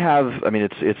generally have. I mean,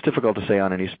 it's difficult to say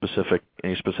on any specific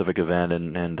event,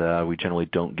 and we generally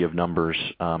don't give numbers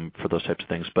for those types of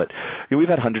things. But we've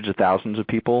had hundreds of thousands of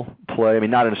people play. I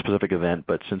mean, not in a specific event,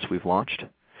 but since we've launched,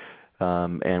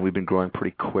 and we've been growing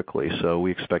pretty quickly. So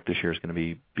we expect this year is going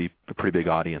to be a pretty big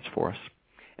audience for us.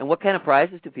 And what kind of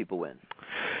prizes do people win?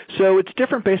 So it's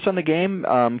different based on the game.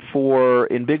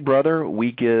 In Big Brother,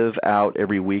 we give out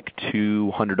every week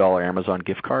 $200 Amazon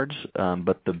gift cards,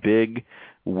 but the big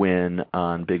win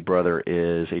on Big Brother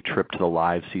is a trip to the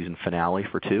live season finale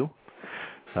for 2.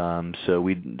 So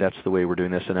that's the way we're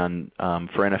doing this. And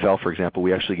for NFL, for example,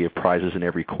 we actually give prizes in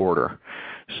every quarter.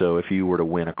 So if you were to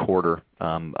win a quarter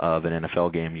of an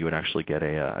NFL game, you would actually get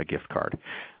a gift card.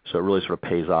 So it really sort of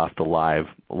pays off the live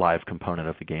component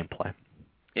of the gameplay.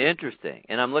 Interesting.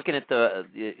 And I'm looking at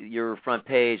your front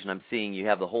page, and I'm seeing you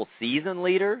have the whole season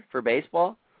leader for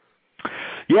baseball.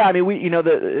 Yeah, I mean,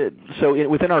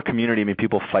 within our community, I mean,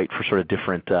 people fight for sort of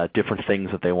different things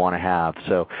that they want to have.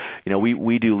 So,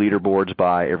 we do leaderboards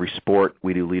by every sport.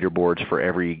 We do leaderboards for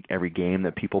every game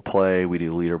that people play. We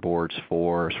do leaderboards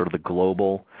for sort of the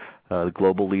global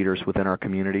leaders within our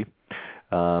community.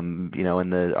 And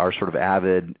our sort of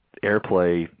avid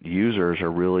AirPlay users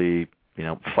are really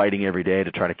fighting every day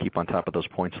to try to keep on top of those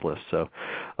points lists. So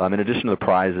in addition to the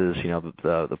prizes,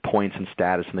 the points and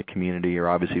status in the community are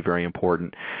obviously very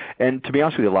important. And to be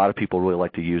honest with you, a lot of people really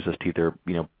like to use this to either,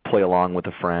 play along with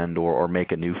a friend or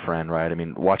make a new friend, right? I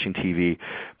mean, watching TV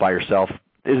by yourself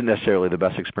isn't necessarily the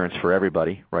best experience for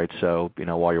everybody, right? So,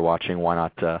 while you're watching, why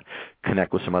not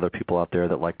connect with some other people out there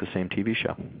that like the same TV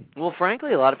show? Well,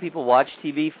 frankly, a lot of people watch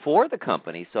TV for the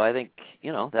company, so I think,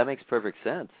 that makes perfect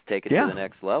sense. Take it to the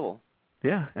next level.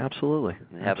 Yeah, absolutely.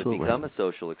 And have it become a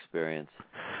social experience.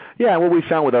 Yeah, what we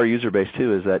found with our user base,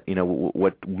 too, is that,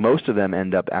 what most of them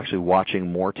end up actually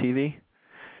watching more TV,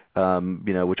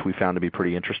 which we found to be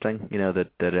pretty interesting, that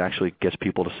it actually gets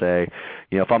people to say,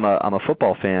 if I'm a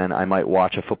football fan, I might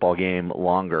watch a football game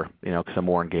longer, because I'm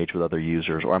more engaged with other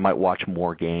users, or I might watch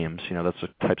more games. That's the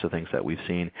types of things that we've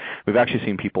seen. We've actually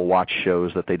seen people watch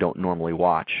shows that they don't normally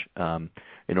watch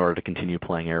in order to continue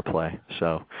playing AirPlay.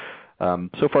 So far,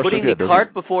 so good. Putting the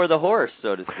cart before the horse,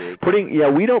 so to speak.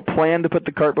 We don't plan to put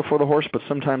the cart before the horse, but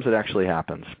sometimes it actually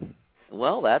happens.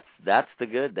 Well, that's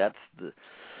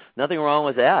nothing wrong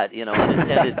with that.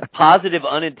 Positive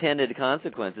unintended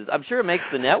consequences. I'm sure it makes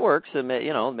the networks, it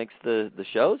makes the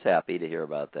shows happy to hear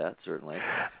about that. Certainly.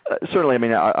 Certainly. I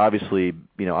mean, obviously,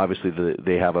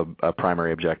 they have a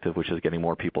primary objective, which is getting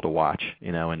more people to watch.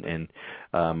 We love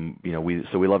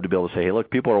to be able to say, hey, look,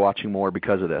 people are watching more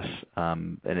because of this,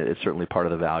 and it's certainly part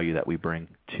of the value that we bring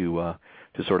to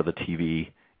sort of the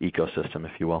TV ecosystem,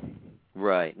 if you will.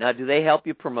 Right. Now, do they help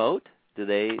you promote? Do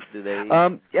they?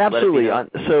 Absolutely.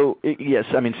 Yes.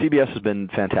 I mean, CBS has been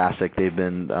fantastic. They've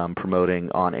been promoting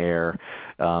on air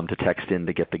to text in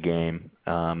to get the game,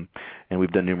 and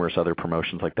we've done numerous other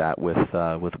promotions like that with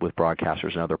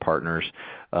broadcasters and other partners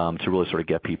to really sort of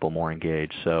get people more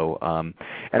engaged. So,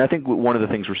 and I think one of the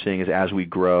things we're seeing is as we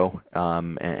grow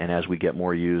and as we get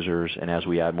more users and as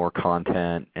we add more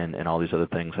content and all these other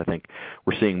things, I think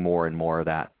we're seeing more and more of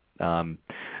that.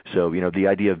 So, the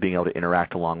idea of being able to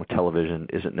interact along with television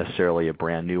isn't necessarily a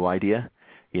brand new idea.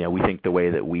 We think the way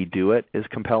that we do it is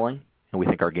compelling, and we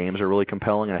think our games are really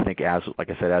compelling. And I think as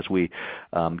we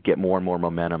get more and more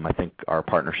momentum, I think our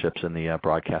partnerships in the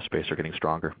broadcast space are getting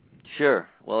stronger. Sure.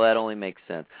 Well, that only makes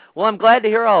sense. Well, I'm glad to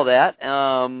hear all that.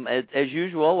 As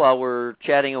usual, while we're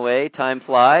chatting away, time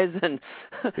flies, and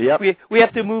yep. we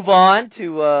have to move on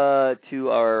to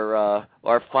our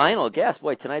final guest.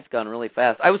 Boy, tonight's gone really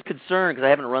fast. I was concerned because I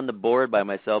haven't run the board by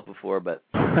myself before, but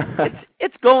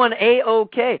it's going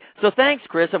A-OK. So thanks,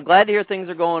 Chris. I'm glad to hear things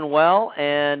are going well,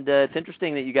 and it's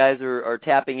interesting that you guys are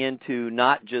tapping into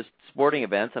not just sporting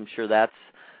events. I'm sure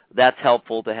that's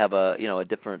helpful to have a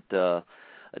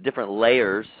different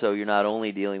layers, so you're not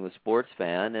only dealing with sports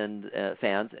fans,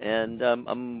 and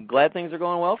I'm glad things are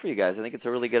going well for you guys. I think it's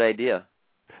a really good idea.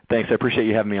 Thanks. I appreciate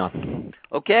you having me on.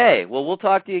 Okay. Well, we'll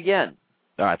talk to you again.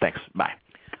 All right. Thanks. Bye.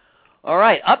 All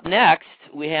right. Up next,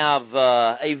 we have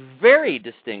a very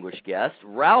distinguished guest,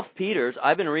 Ralph Peters.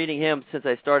 I've been reading him since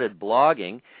I started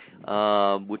blogging,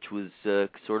 which was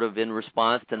sort of in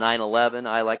response to 9/11.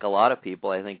 I, like a lot of people,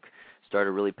 I think,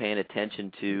 started really paying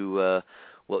attention to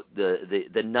what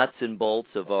the nuts and bolts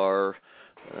of our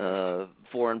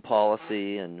foreign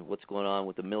policy and what's going on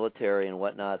with the military and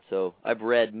whatnot. So I've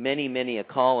read many a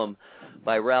column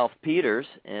by Ralph Peters.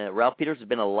 Ralph Peters has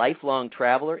been a lifelong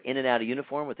traveler in and out of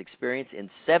uniform with experience in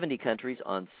 70 countries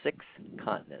on 6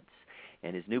 continents.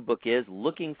 And his new book is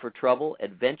Looking for Trouble,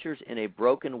 Adventures in a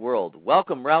Broken World.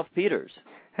 Welcome, Ralph Peters.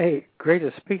 Hey, great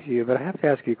to speak to you, but I have to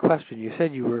ask you a question. You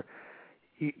said you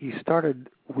started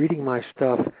reading my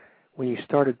stuff when you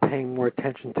started paying more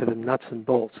attention to the nuts and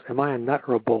bolts. Am I a nut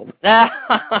or a bolt?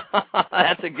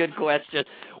 That's a good question.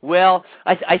 Well,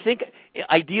 I think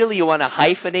ideally you want to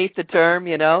hyphenate the term,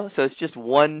 so it's just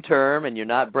one term and you're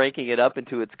not breaking it up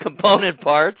into its component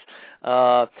parts.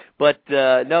 But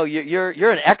no,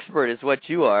 you're an expert is what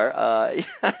you are.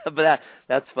 But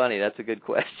that's funny. That's a good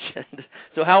question.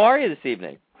 So how are you this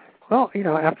evening? Well,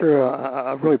 after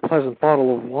a really pleasant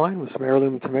bottle of wine with some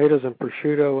heirloom tomatoes and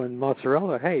prosciutto and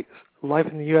mozzarella, hey, life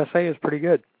in the USA is pretty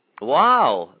good.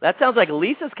 Wow. That sounds like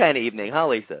Lisa's kind of evening, huh,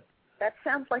 Lisa? That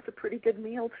sounds like a pretty good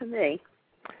meal to me.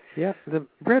 Yeah, the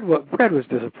bread was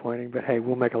disappointing, but hey,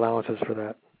 we'll make allowances for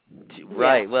that.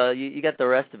 Right. Well, you got the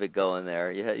rest of it going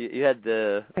there. You had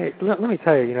the... Hey, let me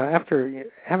tell you, after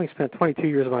having spent 22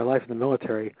 years of my life in the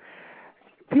military,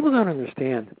 people don't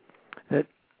understand that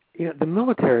the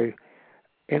military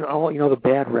and all, the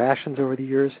bad rations over the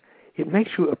years, it makes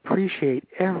you appreciate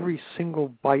every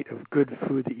single bite of good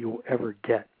food that you'll ever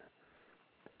get.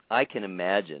 I can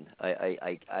imagine.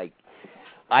 I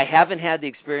haven't had the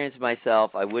experience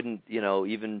myself. I wouldn't,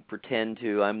 even pretend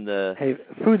to. Hey,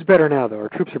 food's better now, though. Our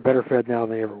troops are better fed now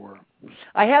than they ever were.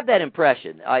 I have that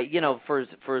impression.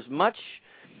 For as much...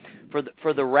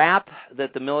 For the rap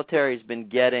that the military's been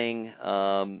getting,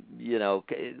 a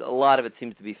lot of it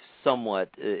seems to be somewhat,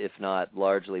 if not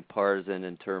largely, partisan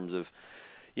in terms of,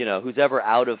 who's ever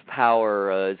out of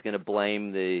power is going to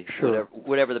blame the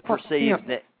whatever the perceived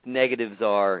negatives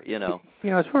are.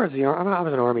 As far as the Army, I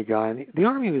was an Army guy, and the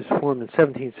Army was formed in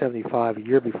 1775, a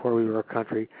year before we were a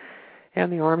country,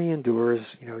 and the Army endures,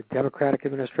 Democratic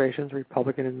administrations,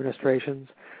 Republican administrations.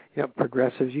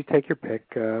 Progressives, you take your pick.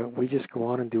 We just go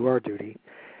on and do our duty.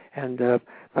 And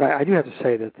but I do have to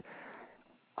say that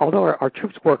although our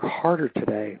troops work harder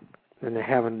today than they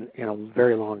have in a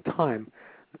very long time,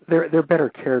 they're better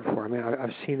cared for. I mean,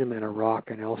 I've seen them in Iraq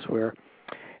and elsewhere,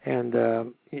 and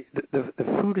the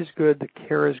food is good, the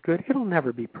care is good. It'll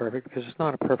never be perfect because it's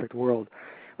not a perfect world.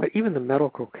 But even the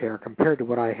medical care, compared to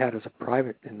what I had as a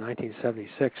private in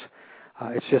 1976.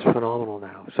 It's just phenomenal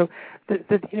now. So,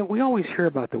 we always hear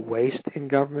about the waste in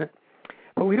government,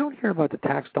 but we don't hear about the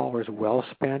tax dollars well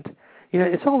spent.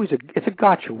 It's always it's a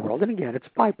gotcha world, and again, it's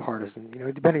bipartisan.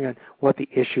 Depending on what the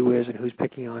issue is and who's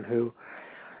picking on who.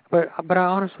 But I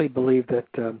honestly believe that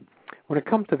when it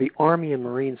comes to the Army and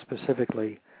Marines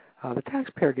specifically, the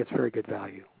taxpayer gets very good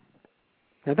value.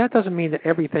 Now, that doesn't mean that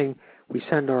everything we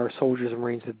send our soldiers and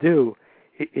Marines to do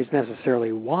is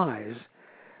necessarily wise.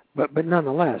 But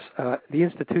nonetheless, the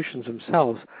institutions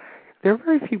themselves, there are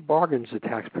very few bargains the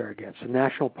taxpayer gets. The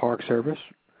National Park Service,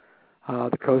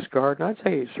 the Coast Guard, and I'd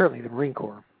say certainly the Marine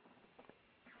Corps.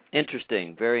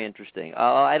 Interesting, very interesting.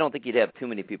 I don't think you'd have too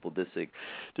many people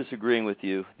disagreeing with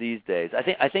you these days.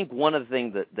 I think one of the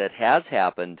things that has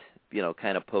happened,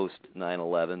 kind of post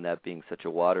 9/11, that being such a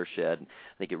watershed,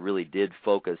 I think it really did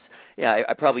focus. Yeah,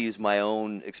 I probably use my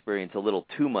own experience a little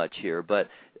too much here, but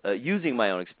using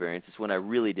my own experience is when I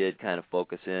really did kind of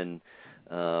focus in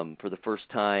for the first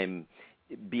time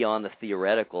beyond the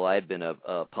theoretical. I had been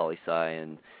a poli-sci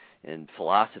and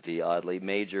philosophy, oddly,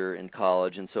 major in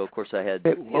college, and so of course I had.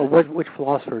 Which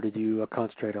philosopher did you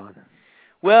concentrate on?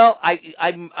 Well, I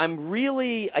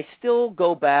still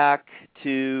go back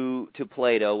to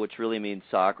Plato, which really means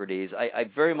Socrates. I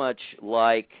very much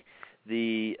like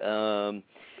the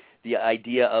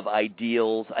idea of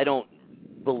ideals. I don't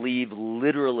believe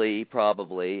literally,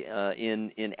 probably,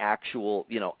 in actual,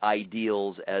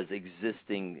 ideals as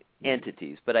existing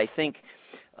entities. But I think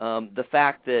the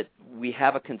fact that we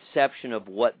have a conception of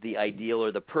what the ideal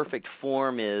or the perfect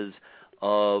form is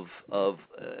of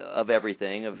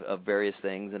everything, of various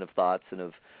things, and of thoughts, and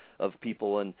of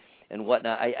people, and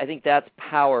whatnot. I think that's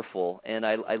powerful, and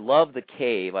I love the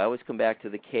cave. I always come back to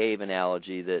the cave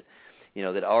analogy that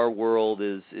that our world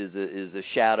is a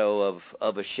shadow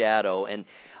of a shadow, and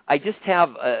I just have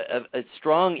a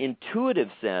strong intuitive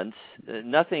sense,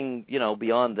 nothing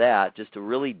beyond that, just a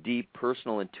really deep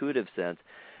personal intuitive sense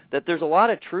that there's a lot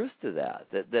of truth to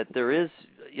that there is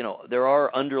there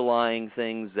are underlying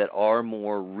things that are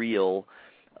more real.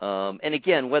 And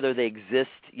again, whether they exist,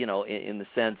 in the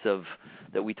sense of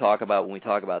that we talk about when we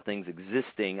talk about things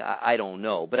existing, I don't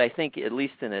know. But I think at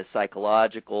least in a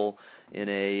psychological, in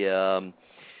a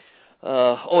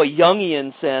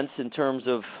Jungian sense, in terms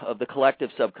of the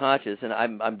collective subconscious, and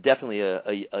I'm definitely a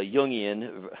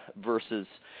Jungian versus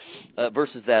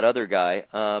that other guy.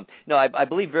 No, I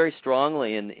believe very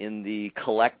strongly in the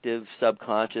collective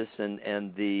subconscious and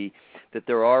that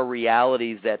there are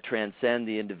realities that transcend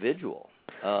the individual.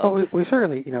 Well, we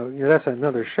certainly, that's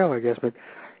another show, I guess, but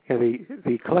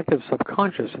the collective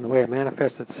subconscious and the way it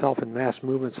manifests itself in mass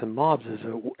movements and mobs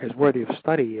is worthy of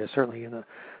study, certainly in the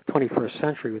 21st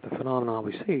century with the phenomenon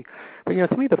we see. But,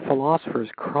 to me, the philosopher's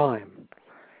crime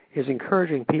is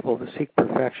encouraging people to seek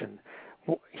perfection.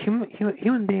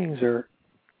 Human beings are,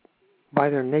 by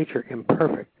their nature,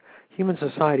 imperfect. Human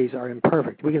societies are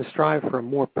imperfect. We can strive for a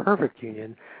more perfect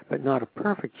union, but not a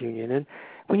perfect union. And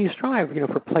when you strive,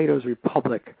 for Plato's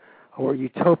Republic or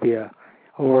utopia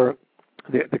or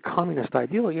the communist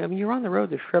ideal, you're on the road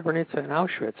to Srebrenica and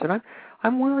Auschwitz. And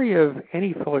I'm wary of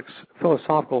any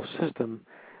philosophical system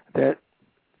that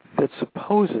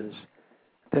supposes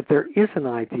that there is an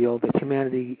ideal that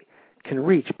humanity can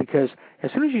reach, because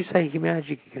as soon as you say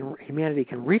humanity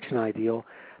can reach an ideal,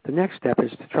 the next step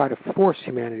is to try to force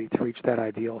humanity to reach that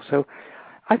ideal. So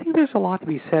I think there's a lot to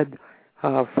be said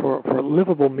for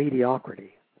livable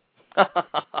mediocrity.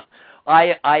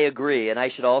 I agree, and I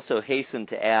should also hasten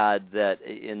to add that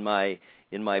in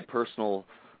my personal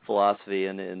philosophy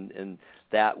and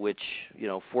that which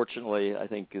fortunately I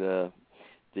think the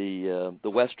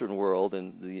Western world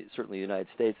and certainly the United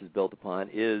States is built upon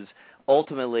is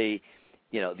ultimately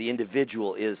the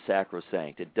individual is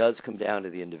sacrosanct. It does come down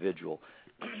to the individual.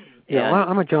 Yeah,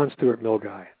 I'm a John Stuart Mill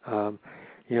guy.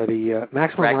 The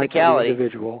maximum rights of the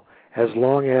individual, as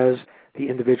long as the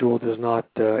individual does not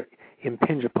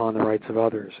impinge upon the rights of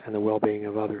others and the well-being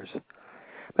of others.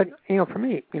 But, for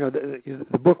me,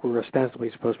 the book we're ostensibly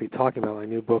supposed to be talking about, my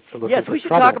new book, Yes, we should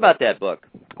talk about that book.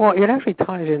 Well, it actually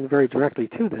ties in very directly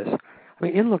to this.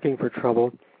 In Looking for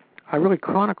Trouble, I really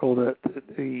chronicle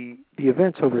the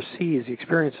events overseas, the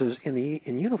experiences in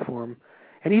uniform,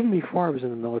 and even before I was in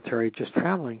the military, just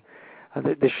traveling,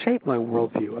 that shaped my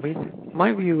worldview.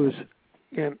 My view is,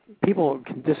 people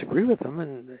can disagree with them,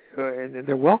 and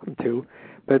they're welcome to,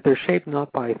 but they're shaped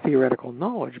not by theoretical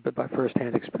knowledge, but by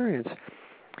first-hand experience.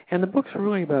 And the book's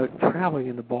really about traveling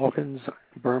in the Balkans,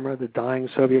 Burma, the dying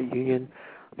Soviet Union,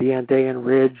 the Andean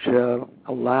Ridge,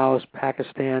 Laos,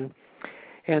 Pakistan.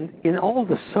 And in all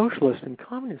the socialist and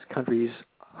communist countries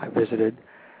I visited,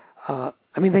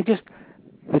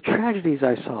 the tragedies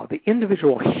I saw, the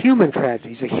individual human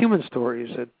tragedies, the human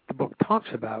stories that the book talks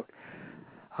about,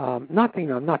 not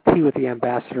Tea with the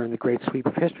Ambassador and the Great Sweep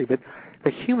of History, but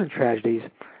the human tragedies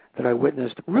that I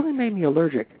witnessed really made me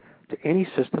allergic to any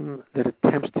system that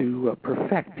attempts to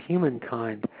perfect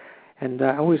humankind. And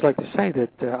I always like to say that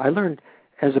I learned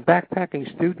as a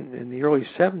backpacking student in the early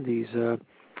 70s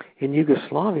in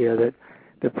Yugoslavia that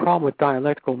the problem with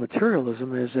dialectical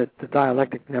materialism is that the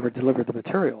dialectic never delivered the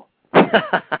material.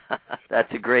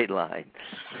 That's a great line.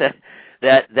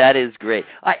 That is great.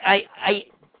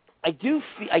 I do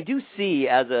see,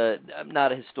 as I'm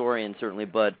not a historian certainly,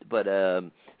 but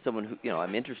someone who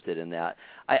I'm interested in that.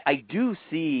 I do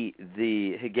see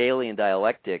the Hegelian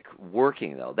dialectic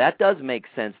working, though. That does make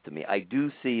sense to me. I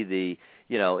do see the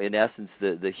in essence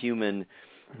the human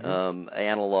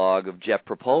analog of jet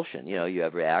propulsion. You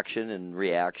have reaction and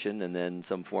reaction, and then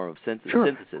some form of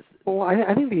synthesis. Well,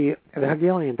 I think the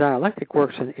Hegelian dialectic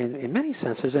works in many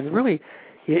senses, and really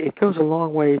it goes a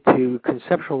long way to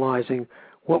conceptualizing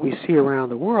what we see around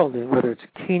the world, and whether it's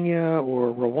Kenya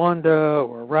or Rwanda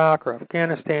or Iraq or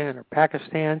Afghanistan or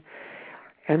Pakistan.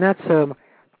 And that's the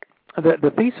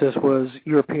thesis was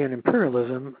European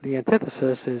imperialism. The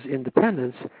antithesis is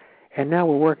independence. And now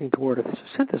we're working toward a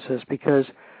synthesis because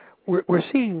we're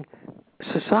seeing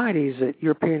societies that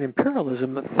European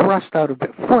imperialism forced out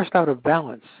of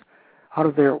balance, out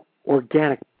of their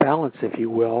organic balance, if you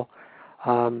will.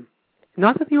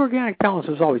 Not that the organic balance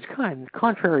was always kind.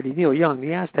 Contrary to Neil Young,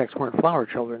 the Aztecs weren't flower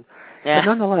children. Yeah.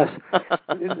 But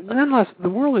nonetheless, the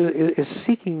world is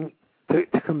seeking to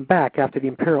come back after the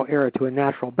imperial era to a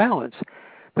natural balance.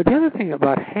 But the other thing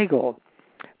about Hegel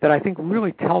that I think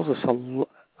really tells us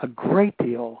a great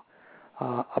deal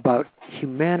about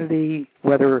humanity,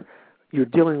 whether you're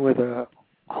dealing with a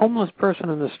homeless person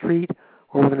on the street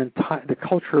or with the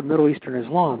culture of Middle Eastern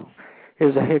Islam,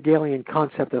 is a Hegelian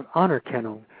concept of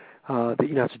Anerkennung.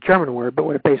 It's a German word, but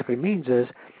what it basically means is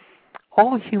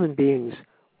all human beings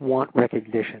want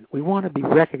recognition. We want to be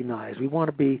recognized. We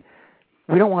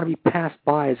don't want to be passed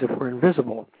by as if we're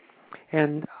invisible.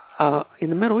 And in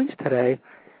the Middle East today,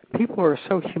 people are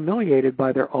so humiliated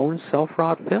by their own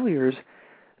self-wrought failures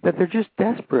that they're just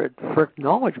desperate for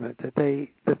acknowledgement that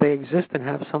they exist and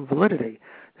have some validity.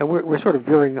 And we're sort of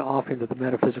veering off into the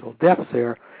metaphysical depths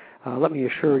there. Let me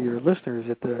assure your listeners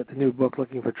that the new book,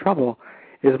 Looking for Trouble,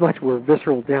 is much more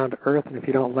visceral, down to earth, and if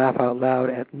you don't laugh out loud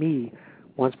at me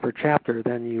once per chapter,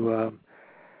 then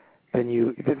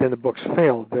the book's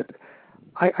failed. But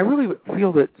I really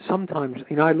feel that sometimes,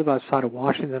 I live outside of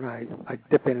Washington. I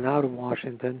dip in and out of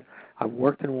Washington. I've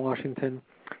worked in Washington,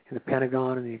 in the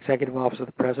Pentagon, in the Executive Office of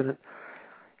the President.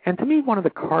 And to me, one of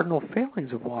the cardinal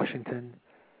failings of Washington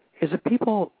is that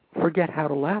people forget how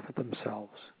to laugh at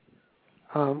themselves.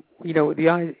 When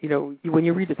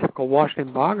you read the typical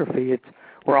Washington biography,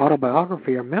 or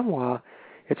autobiography or memoir,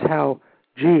 it's how,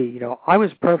 I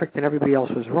was perfect and everybody else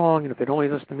was wrong, and if they'd only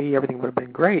listened to me, everything would have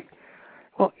been great.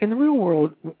 Well, in the real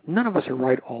world, none of us are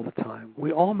right all the time.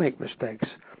 We all make mistakes.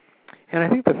 And I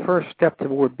think the first step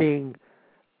toward being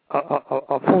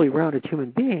a fully rounded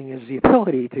human being is the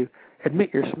ability to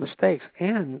admit your mistakes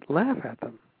and laugh at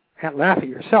them, and laugh at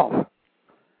yourself.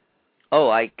 Oh,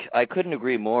 I couldn't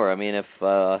agree more. I mean, if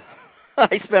I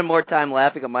spend more time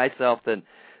laughing at myself than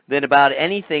about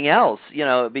anything else,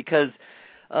 because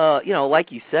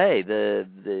like you say,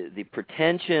 the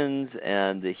pretensions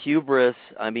and the hubris.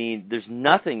 I mean, there's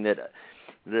nothing that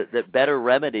better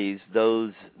remedies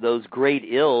those great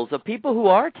ills of people who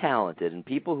are talented and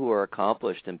people who are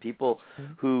accomplished and people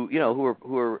who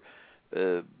are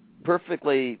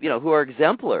perfectly, who are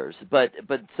exemplars, but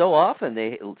so often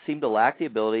they seem to lack the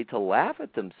ability to laugh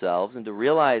at themselves and to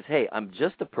realize, hey, I'm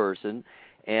just a person,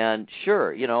 and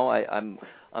sure,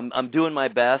 I'm doing my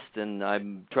best, and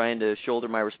I'm trying to shoulder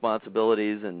my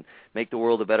responsibilities and make the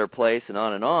world a better place, and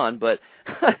on, but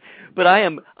but I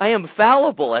am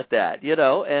fallible at that,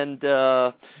 and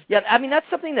I mean, that's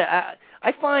something that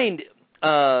I find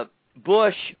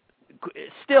Bush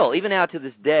still, even out to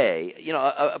this day,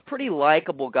 a pretty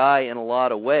likable guy in a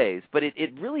lot of ways, but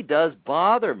it really does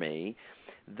bother me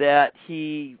that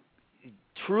he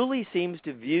truly seems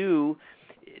to view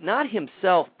not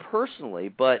himself personally,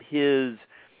 but his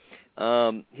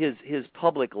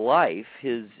public life,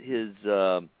 his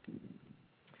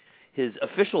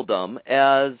officialdom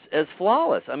as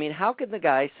flawless. I mean, how can the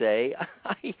guy say,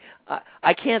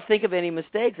 I can't think of any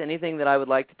mistakes, anything that I would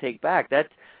like to take back?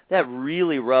 That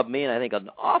really rubbed me, and I think an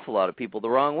awful lot of people, the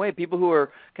wrong way, people who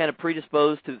are kind of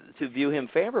predisposed to view him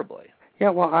favorably.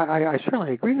 Yeah, well, I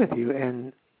certainly agree with you,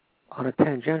 and on a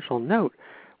tangential note,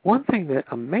 one thing that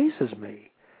amazes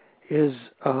me is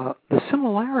the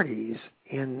similarities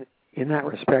in that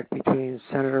respect between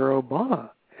Senator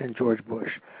Obama and George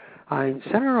Bush.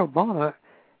 Senator Obama,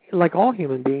 like all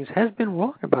human beings, has been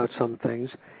wrong about some things,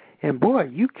 and boy,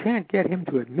 you can't get him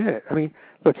to admit it. I mean,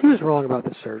 look, he was wrong about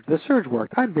the surge. The surge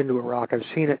worked. I've been to Iraq. I've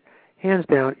seen it. Hands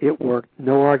down, it worked.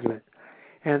 No argument.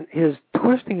 And his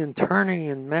twisting and turning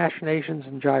and machinations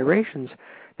and gyrations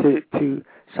to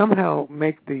somehow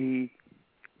make the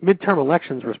midterm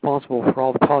elections responsible for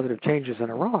all the positive changes in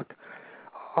Iraq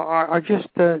are just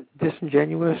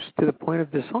disingenuous to the point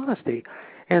of dishonesty.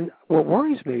 And what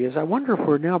worries me is I wonder if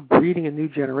we're now breeding a new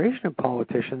generation of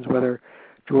politicians, whether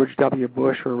George W.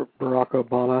 Bush or Barack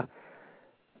Obama,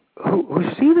 who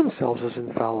see themselves as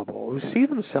infallible, who see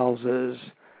themselves as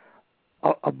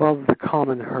above the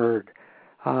common herd.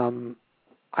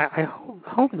 I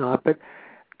hope not, but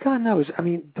God knows. I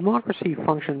mean, democracy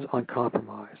functions on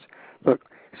compromise. Look,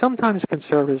 sometimes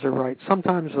conservatives are right,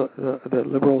 sometimes the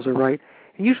liberals are right,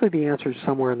 and usually the answer is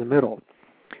somewhere in the middle.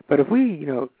 But if we,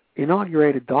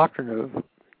 inaugurate a doctrine of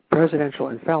presidential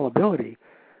infallibility,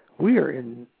 we are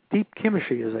in deep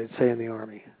kimchi, as they'd say in the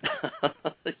Army.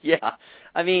 Yeah.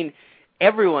 I mean,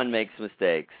 everyone makes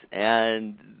mistakes,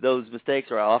 and those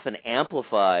mistakes are often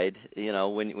amplified,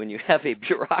 when you have a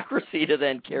bureaucracy to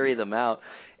then carry them out.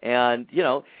 And,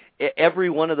 every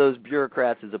one of those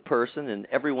bureaucrats is a person, and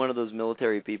every one of those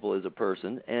military people is a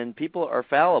person, and people are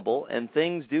fallible, and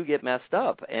things do get messed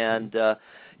up. And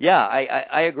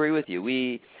I agree with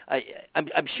you.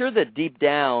 I'm sure that deep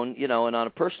down, and on a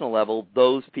personal level,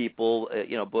 those people,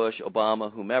 Bush,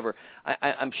 Obama, whomever,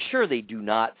 I'm sure they do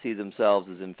not see themselves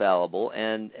as infallible,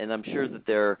 and I'm sure that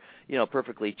they're,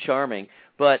 perfectly charming.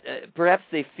 But perhaps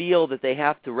they feel that they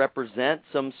have to represent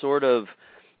some sort of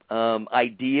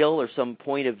ideal or some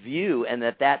point of view, and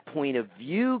that point of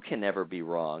view can never be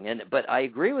wrong. But I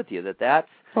agree with you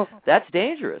that's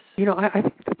dangerous. I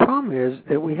think the problem is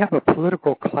that we have a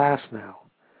political class now,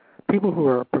 people who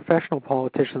are professional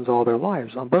politicians all their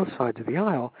lives on both sides of the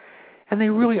aisle, and they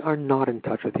really are not in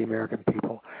touch with the American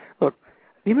people. Look,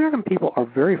 the American people are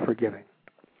very forgiving.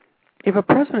 If a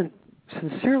president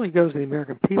sincerely goes to the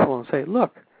American people and say,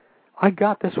 look, I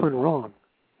got this one wrong,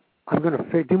 I'm going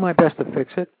to do my best to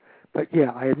fix it, but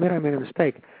yeah, I admit I made a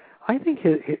mistake, I think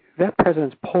that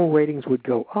president's poll ratings would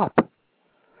go up.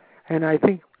 And I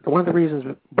think one of the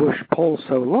reasons Bush polls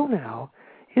so low now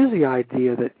is the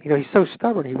idea that, he's so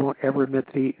stubborn he won't ever admit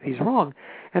that he's wrong.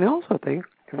 And I also think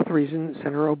the reason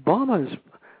Senator Obama's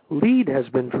lead has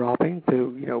been dropping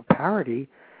to, parity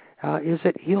is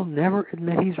that he'll never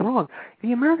admit he's wrong.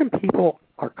 The American people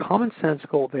are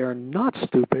commonsensical. They are not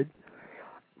stupid,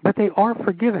 but they are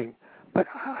forgiving. But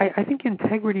I think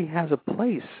integrity has a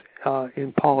place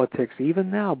in politics, even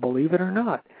now, believe it or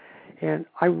not. And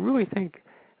I really think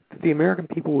that the American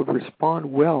people would respond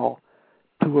well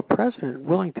to a president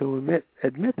willing to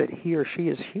admit that he or she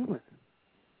is human.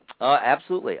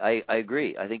 Absolutely. I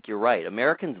agree. I think you're right.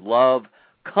 Americans love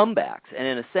comebacks, and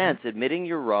in a sense, admitting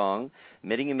you're wrong,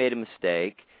 admitting you made a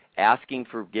mistake, asking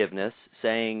forgiveness,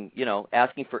 saying,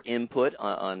 asking for input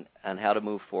on how to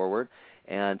move forward,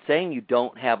 and saying you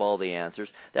don't have all the answers.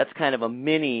 That's kind of a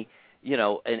mini,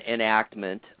 an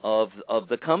enactment of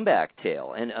the comeback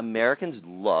tale, and Americans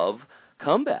love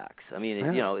comebacks. I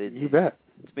mean, you bet.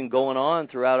 It's been going on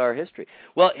throughout our history.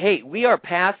 Well, hey, we are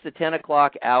past the 10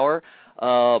 o'clock hour.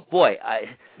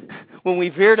 When we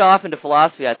veered off into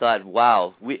philosophy, I thought,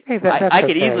 wow, I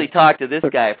could easily talk to this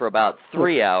guy for about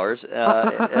 3 hours.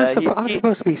 I'm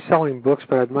supposed to be selling books,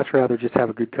 but I'd much rather just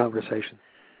have a good conversation.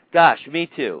 Gosh, me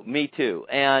too.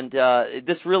 And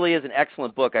this really is an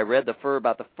excellent book. I read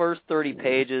about the first 30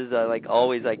 pages. Like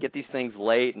always, I get these things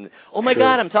late, and oh my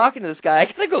God, I'm talking to this guy. I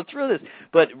gotta go through this.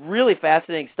 But really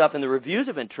fascinating stuff, and the reviews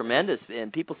have been tremendous.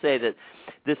 And people say that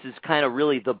this is kind of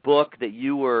really the book that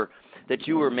you were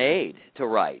made to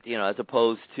write, as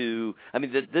opposed to,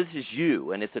 this is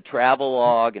you, and it's a travel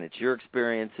log, and it's your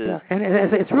experiences. Yeah, and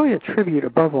it's really a tribute,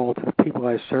 above all, to the people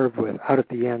I served with out at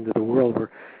the end of the world, where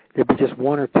there'd be just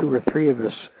one or two or three of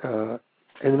us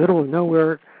in the middle of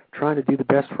nowhere trying to do the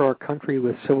best for our country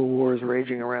with civil wars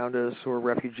raging around us or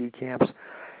refugee camps.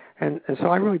 And so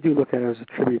I really do look at it as a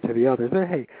tribute to the others. But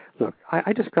hey, look,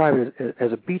 I describe it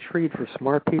as a beach read for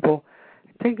smart people.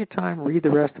 Take your time, read the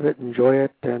rest of it, enjoy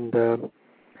it, and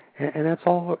that's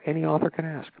all any author can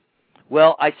ask.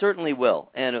 Well, I certainly will,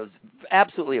 and it was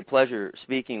absolutely a pleasure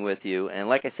speaking with you. And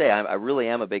like I say, I really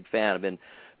am a big fan. I've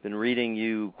been reading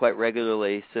you quite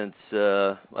regularly since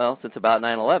about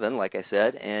 9/11, like I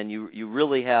said, and you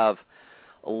really have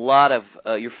a lot of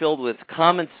you're filled with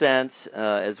common sense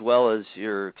as well as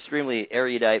you're extremely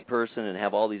erudite person and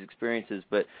have all these experiences,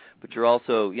 but you're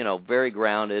also very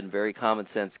grounded and very common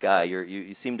sense guy.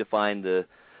 You seem to find the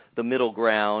middle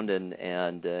ground,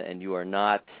 and you are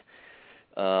not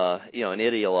an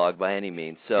ideologue by any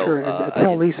means. So sure.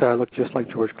 Tell Lisa I look just like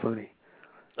George Clooney.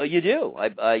 Oh, you do.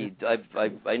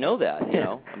 I know that.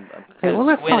 Hey, well,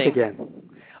 let's talk again.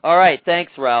 All right.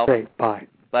 Thanks, Ralph. Okay. Bye.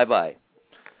 Bye.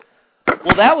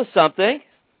 Well, that was something.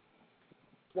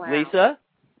 Wow. Lisa?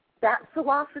 That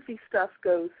philosophy stuff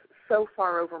goes so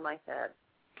far over my head.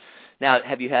 Now,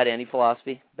 have you had any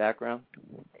philosophy background?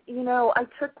 I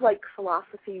took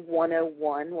Philosophy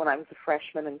 101 when I was a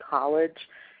freshman in college,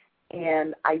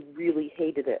 and I really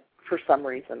hated it for some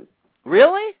reason.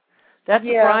 Really? That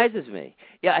surprises me.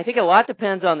 Yeah, I think a lot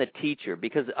depends on the teacher,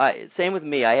 because same with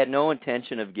me. I had no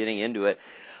intention of getting into it.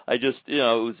 I just,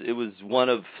 it was one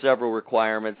of several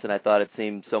requirements, and I thought it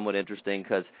seemed somewhat interesting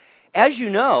because, as you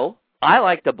know, I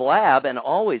like to blab and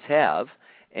always have,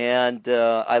 and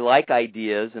I like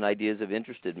ideas, and ideas have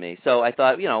interested me. So I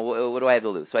thought, what do I have to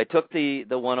lose? So I took the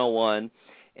 101,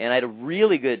 and I had a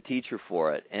really good teacher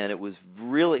for it, and it was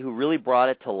who really brought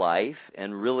it to life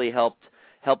and really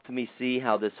helped me see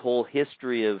how this whole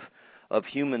history of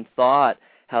human thought,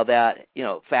 how that,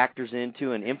 factors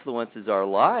into and influences our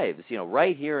lives,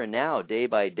 right here and now, day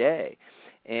by day.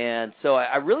 And so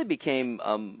I really became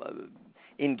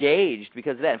engaged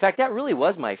because of that. In fact, that really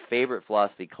was my favorite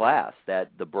philosophy class,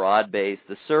 the broad-based,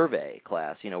 the survey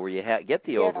class, where you get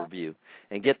the overview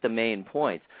and get the main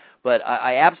points. But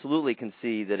I absolutely can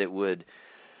see that it would,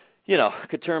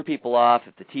 could turn people off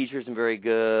if the teacher isn't very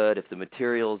good, if the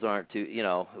materials aren't too,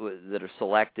 that are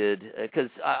selected. Because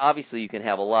obviously you can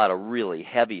have a lot of really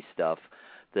heavy stuff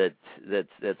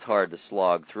that's hard to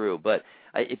slog through. But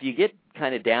if you get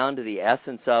kind of down to the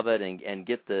essence of it and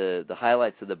get the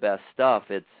highlights of the best stuff,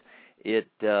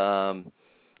 it's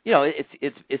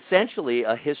essentially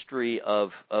a history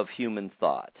of human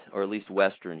thought, or at least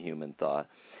Western human thought.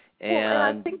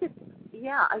 And I think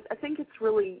I think it's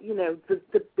really,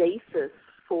 the basis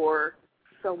for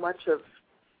so much of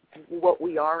what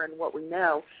we are and what we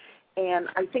know. And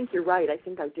I think you're right. I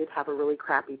think I did have a really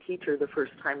crappy teacher the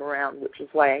first time around, which is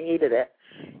why I hated it.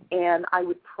 And I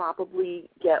would probably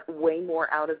get way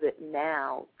more out of it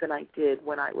now than I did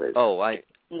when I was. Oh, I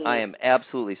am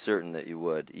absolutely certain that you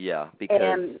would. Yeah, because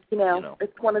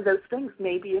it's one of those things.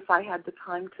 Maybe if I had the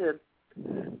time to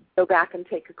go back and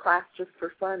take a class just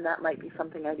for fun, that might be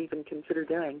something I'd even consider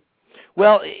doing.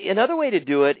 Well, another way to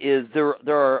do it is there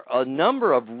are a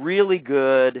number of really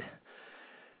good,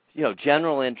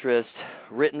 general interest,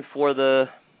 written for the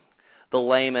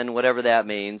layman, whatever that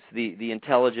means, the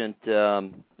intelligent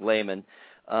layman,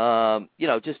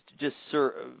 just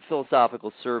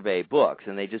philosophical survey books,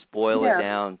 and they just boil it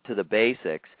down to the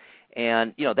basics.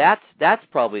 And that's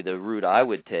probably the route I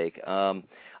would take.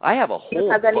 I have a whole. Do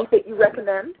you have any that you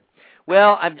recommend?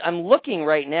 Well, I'm looking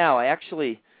right now.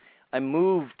 I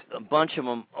moved a bunch of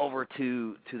them over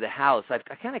to the house. I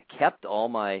kind of kept all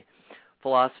my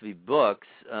philosophy books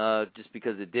just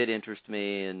because it did interest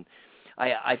me, and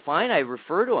I find I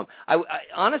refer to them. I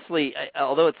honestly,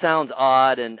 although it sounds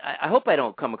odd, and I hope I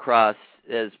don't come across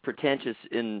as pretentious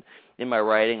in my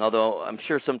writing, although I'm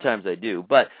sure sometimes I do,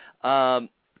 but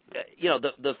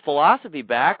the philosophy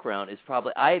background is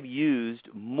probably I've used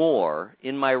more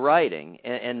in my writing,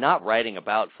 and not writing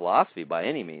about philosophy by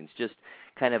any means, just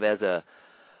kind of as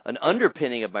an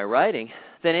underpinning of my writing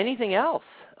than anything else,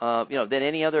 than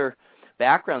any other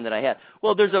background that I had.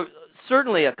 Well, there's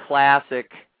certainly a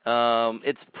classic.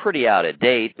 It's pretty out of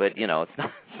date, but it's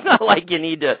not like you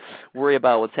need to worry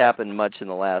about what's happened much in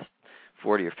the last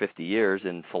 40 or 50 years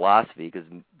in philosophy, because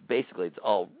basically it's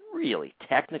all really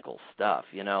technical stuff.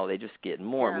 They just get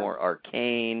more and more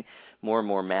arcane, more and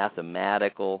more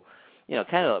mathematical.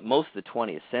 Kind of most of the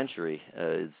 20th century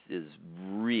is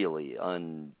really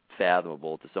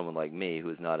unfathomable to someone like me who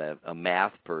is not a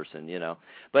math person,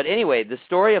 But anyway, the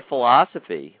story of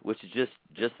philosophy, which is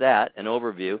just that, an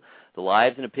overview, The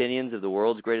Lives and Opinions of the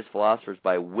World's Greatest Philosophers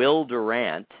by Will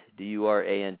Durant,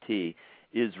 D-U-R-A-N-T,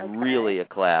 is really a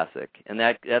classic. And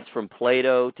that's from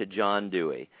Plato to John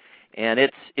Dewey. And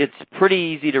it's pretty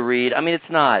easy to read. I mean, it's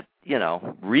not,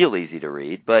 real easy to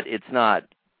read, but it's not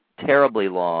terribly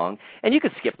long. And you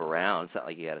can skip around. It's not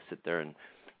like you got to sit there and,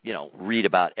 read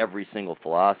about every single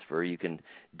philosopher. You can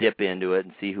dip into it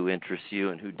and see who interests you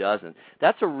and who doesn't.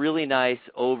 That's a really nice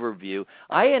overview.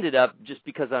 I ended up, just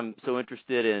because I'm so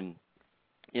interested in,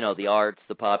 the arts,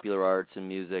 the popular arts and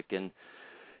music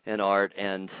and art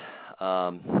and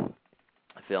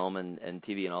film and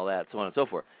TV and all that, so on and so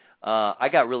forth. I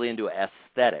got really into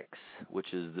aesthetics,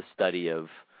 which is the study of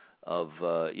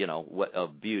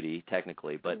beauty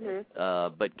technically, but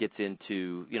gets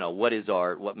into what is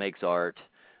art, what makes art,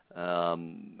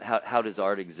 how does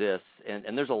art exist,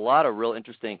 and there's a lot of real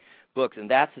interesting books, and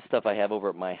that's the stuff I have over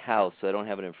at my house, so I don't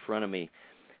have it in front of me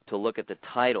to look at the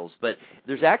titles. But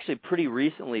there's actually pretty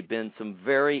recently been some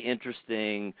very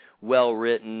interesting,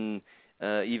 well-written,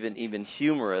 even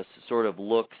humorous sort of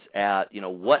looks at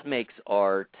what makes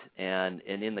art, and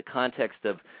in the context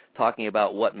of talking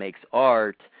about what makes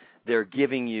art, they're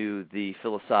giving you the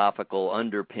philosophical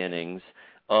underpinnings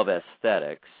of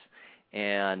aesthetics.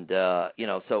 And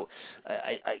so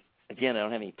I don't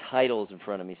have any titles in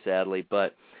front of me, sadly,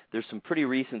 but there's some pretty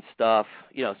recent stuff,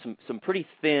 some pretty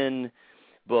thin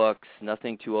books,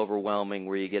 nothing too overwhelming,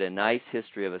 where you get a nice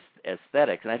history of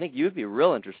aesthetics, and I think you'd be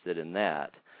real interested in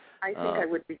that. I think I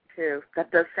would be too.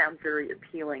 That does sound very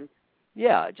appealing.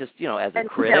 Yeah, just, as a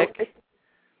critic.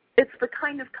 It's the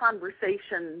kind of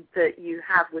conversation that you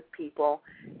have with people,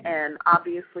 and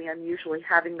obviously I'm usually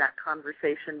having that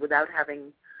conversation without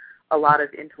having a lot of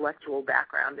intellectual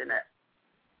background in it.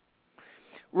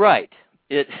 Right.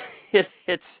 It's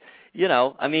it's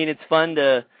fun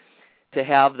to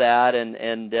have that, and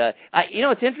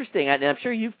it's interesting, and I'm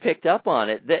sure you've picked up on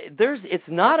it. It's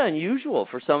not unusual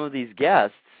for some of these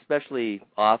guests, especially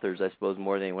authors, I suppose,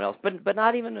 more than anyone else, but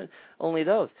not even only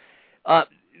those.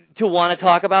 to want to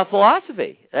talk about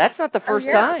philosophy. That's not the first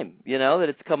time, that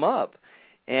it's come up.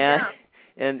 And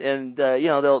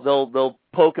they'll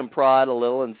poke and prod a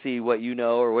little and see what you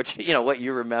know or what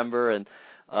you remember. And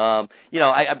I'm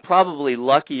probably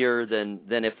luckier than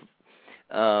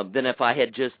if I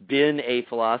had just been a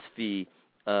philosophy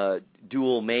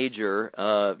dual major,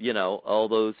 all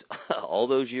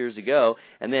those years ago,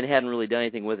 and then hadn't really done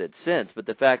anything with it since. But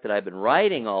the fact that I've been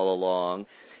writing all along,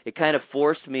 it kind of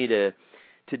forced me to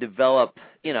develop,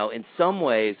 in some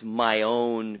ways, my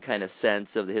own kind of sense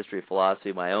of the history of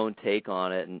philosophy, my own take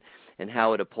on it, and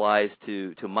how it applies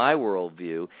to my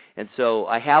worldview. And so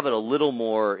I have it a little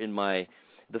more in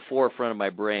the forefront of my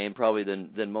brain, probably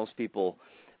than most people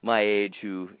my age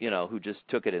who just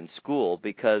took it in school,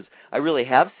 because I really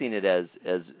have seen it as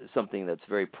something that's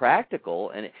very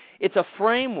practical, and it's a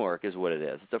framework is what it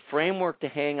is. It's a framework to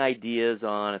hang ideas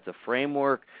on. It's a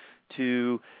framework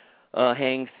to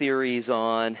hang theories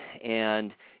on,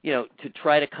 and to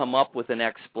try to come up with an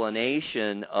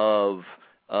explanation of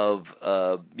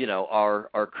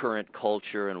our current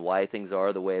culture and why things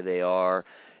are the way they are,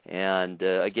 and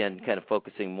again, kind of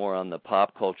focusing more on the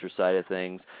pop culture side of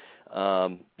things.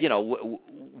 Why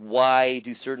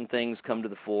do certain things come to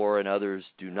the fore and others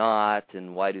do not,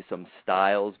 and why do some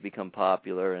styles become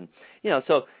popular, and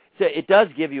so it does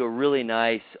give you a really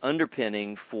nice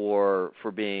underpinning for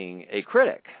being a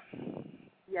critic.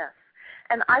 Yes,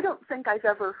 and I don't think I've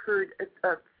ever heard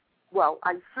I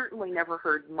certainly never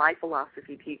heard my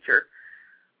philosophy teacher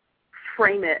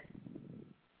frame it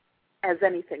as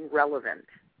anything relevant.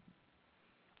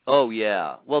 Oh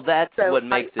yeah, well that's what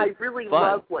makes it I really fun.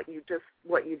 love what you just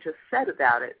said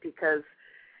about it, because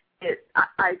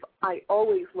I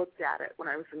always looked at it when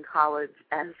I was in college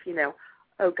as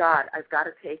oh God, I've got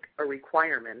to take a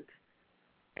requirement,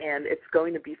 and it's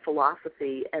going to be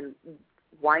philosophy, and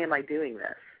why am I doing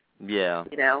this? Yeah.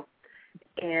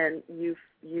 And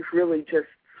you've really just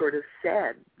sort of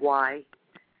said why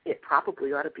it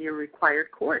probably ought to be a required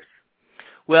course.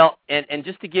 Well, and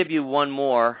just to give you one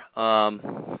more,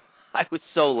 I was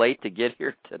so late to get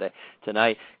here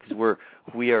tonight because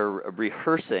we are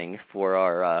rehearsing for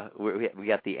our we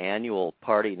got the annual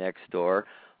party next door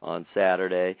on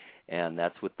Saturday, and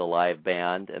that's with the live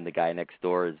band, and the guy next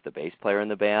door is the bass player in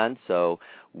the band, so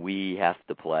we have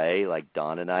to play, like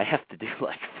Don and I have to do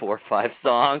like 4 or 5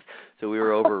 songs, so we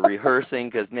were over rehearsing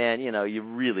because, man, you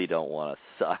really don't want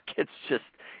to suck. It's just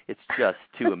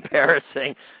too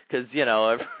embarrassing because,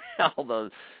 all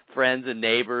those friends and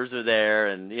neighbors are there,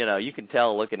 and, you can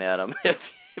tell looking at them if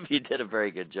you did a very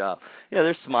good job.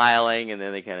 They're smiling, and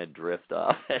then they kind of drift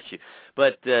off at you.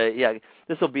 But,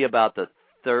 this will be about the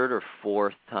 3rd or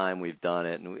 4th time we've done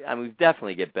it, and we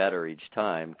definitely get better each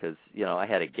time because, I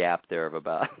had a gap there of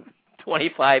about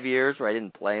 25 years where I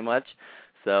didn't play much,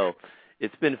 so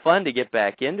it's been fun to get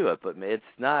back into it, but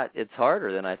it's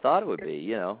harder than I thought it would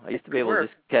be, I used to be able to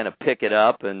just kind of pick it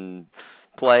up and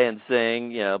play and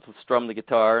sing, strum the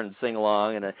guitar and sing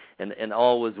along, and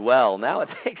all was well. Now it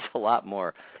takes a lot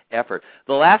more effort.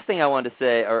 The last thing I wanted to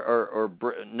say or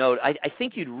note, I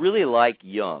think you'd really like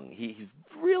Jung. He's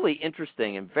really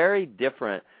interesting and very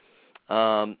different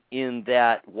in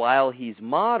that while he's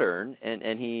modern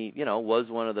and he was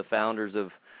one of the founders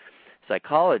of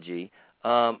psychology,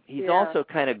 he's also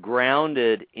kind of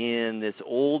grounded in this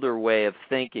older way of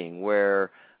thinking where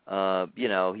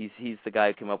he's the guy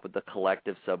who came up with the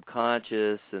collective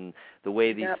subconscious and the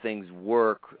way these things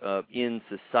work in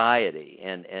society,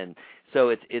 and so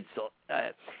it's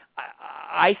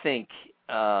I think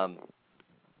I'm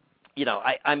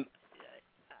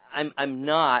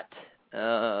not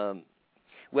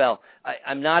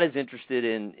I'm not as interested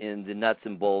in the nuts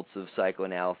and bolts of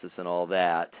psychoanalysis and all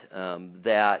that.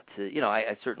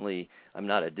 I certainly I'm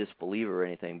not a disbeliever or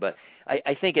anything, but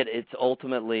I think it's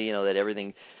ultimately that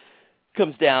everything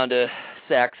comes down to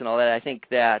sex and all that. I think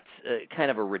that's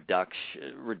kind of a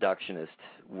reductionist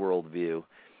worldview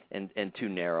and too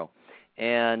narrow.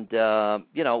 And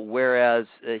whereas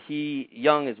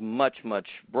Jung is much, much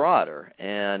broader.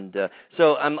 And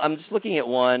so I'm just looking at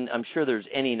one. I'm sure there's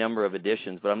any number of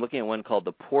editions, but I'm looking at one called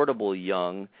The Portable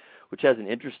Jung, which has an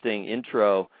interesting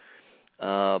intro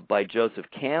by Joseph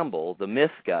Campbell, the myth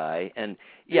guy. And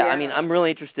I mean, I'm really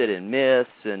interested in myths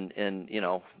and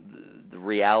the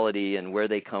reality and where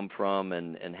they come from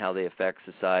and how they affect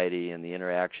society and the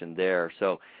interaction there.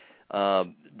 So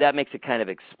that makes it kind of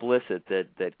explicit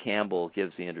that Campbell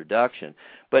gives the introduction.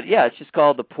 But it's just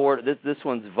called this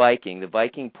one's Viking, the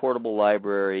Viking Portable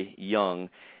Library Jung.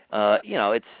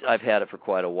 I've had it for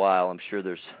quite a while. I'm sure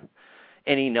there's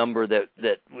any number that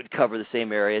would cover the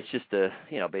same area. It's just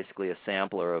basically a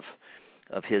sampler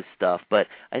of his stuff, but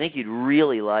I think you'd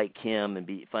really like him and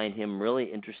find him really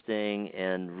interesting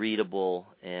and readable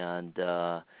and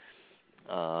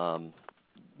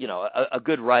you know, a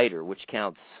good writer, which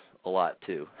counts a lot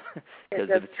too. Because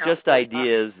if it's just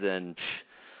ideas, then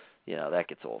you know, that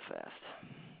gets old fast.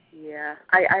 Yeah,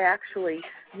 I actually,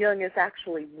 Jung is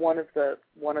actually one of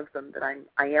them that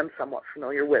I am somewhat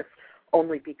familiar with,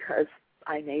 only because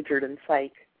I majored in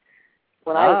psych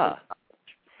when I was in college.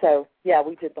 So yeah,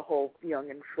 we did the whole Jung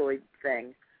and Freud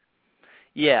thing.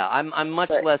 Yeah, I'm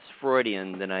much less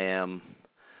Freudian than I am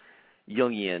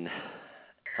Jungian.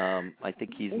 I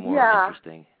think he's more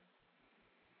interesting,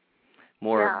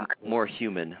 more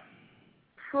human.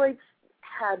 Freud's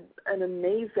had an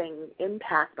amazing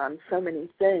impact on so many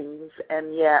things,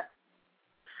 and yet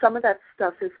some of that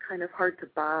stuff is kind of hard to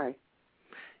buy.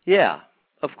 Yeah,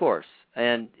 of course.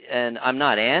 And I'm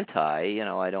not anti, you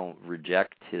know, I don't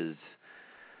reject his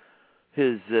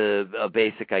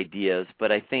basic ideas,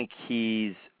 but I think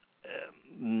he's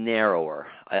narrower.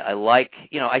 I like,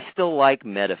 you know, I still like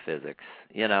metaphysics,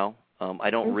 you know.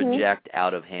 I don't reject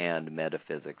out-of-hand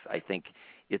metaphysics. I think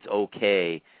it's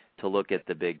okay to look at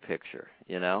the big picture,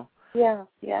 you know? Yeah.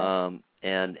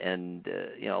 And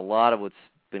you know, a lot of what's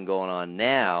been going on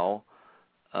now,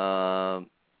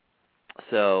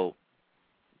 so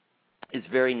is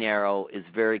very narrow, is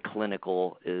very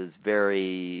clinical, is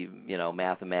very, you know,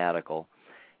 mathematical,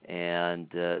 and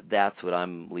that's what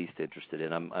I'm least interested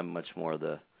in. I'm much more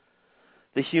the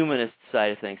humanist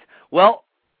side of things. Well,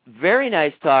 very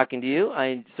nice talking to you.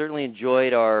 I certainly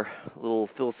enjoyed our little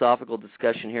philosophical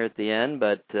discussion here at the end,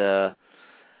 but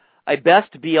I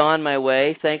best be on my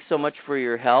way. Thanks so much for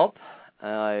your help.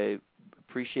 I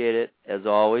appreciate it, as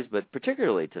always, but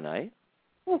particularly tonight.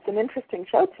 Well, it's an interesting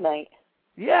show tonight.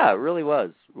 Yeah, it really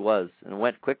was. And it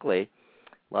went quickly.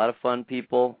 A lot of fun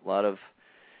people, a lot of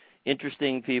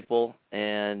interesting people,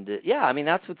 and yeah, I mean,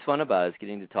 that's what's fun about it, is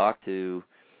getting to talk to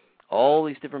all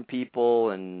these different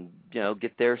people and, you know,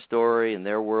 get their story and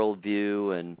their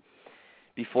worldview and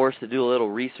be forced to do a little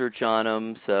research on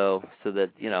them so that,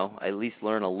 you know, I at least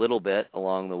learn a little bit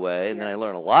along the way, and then I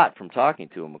learn a lot from talking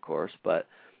to them, of course, but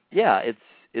yeah,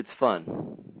 it's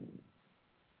fun.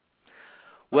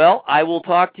 Well, I will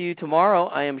talk to you tomorrow,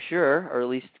 I am sure, or at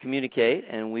least communicate,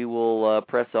 and we will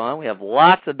press on. We have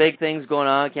lots of big things going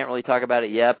on. I can't really talk about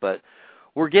it yet, but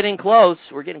we're getting close.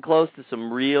 We're getting close to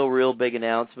some real big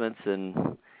announcements,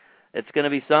 and it's going to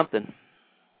be something.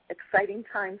 Exciting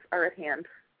times are at hand.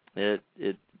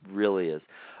 It really is.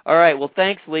 All right, well,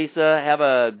 thanks, Lisa. Have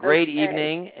a great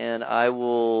evening, and I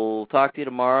will talk to you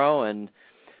tomorrow, and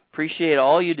appreciate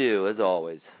all you do, as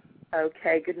always.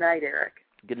 Okay, good night, Eric.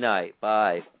 Good night.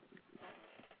 Bye.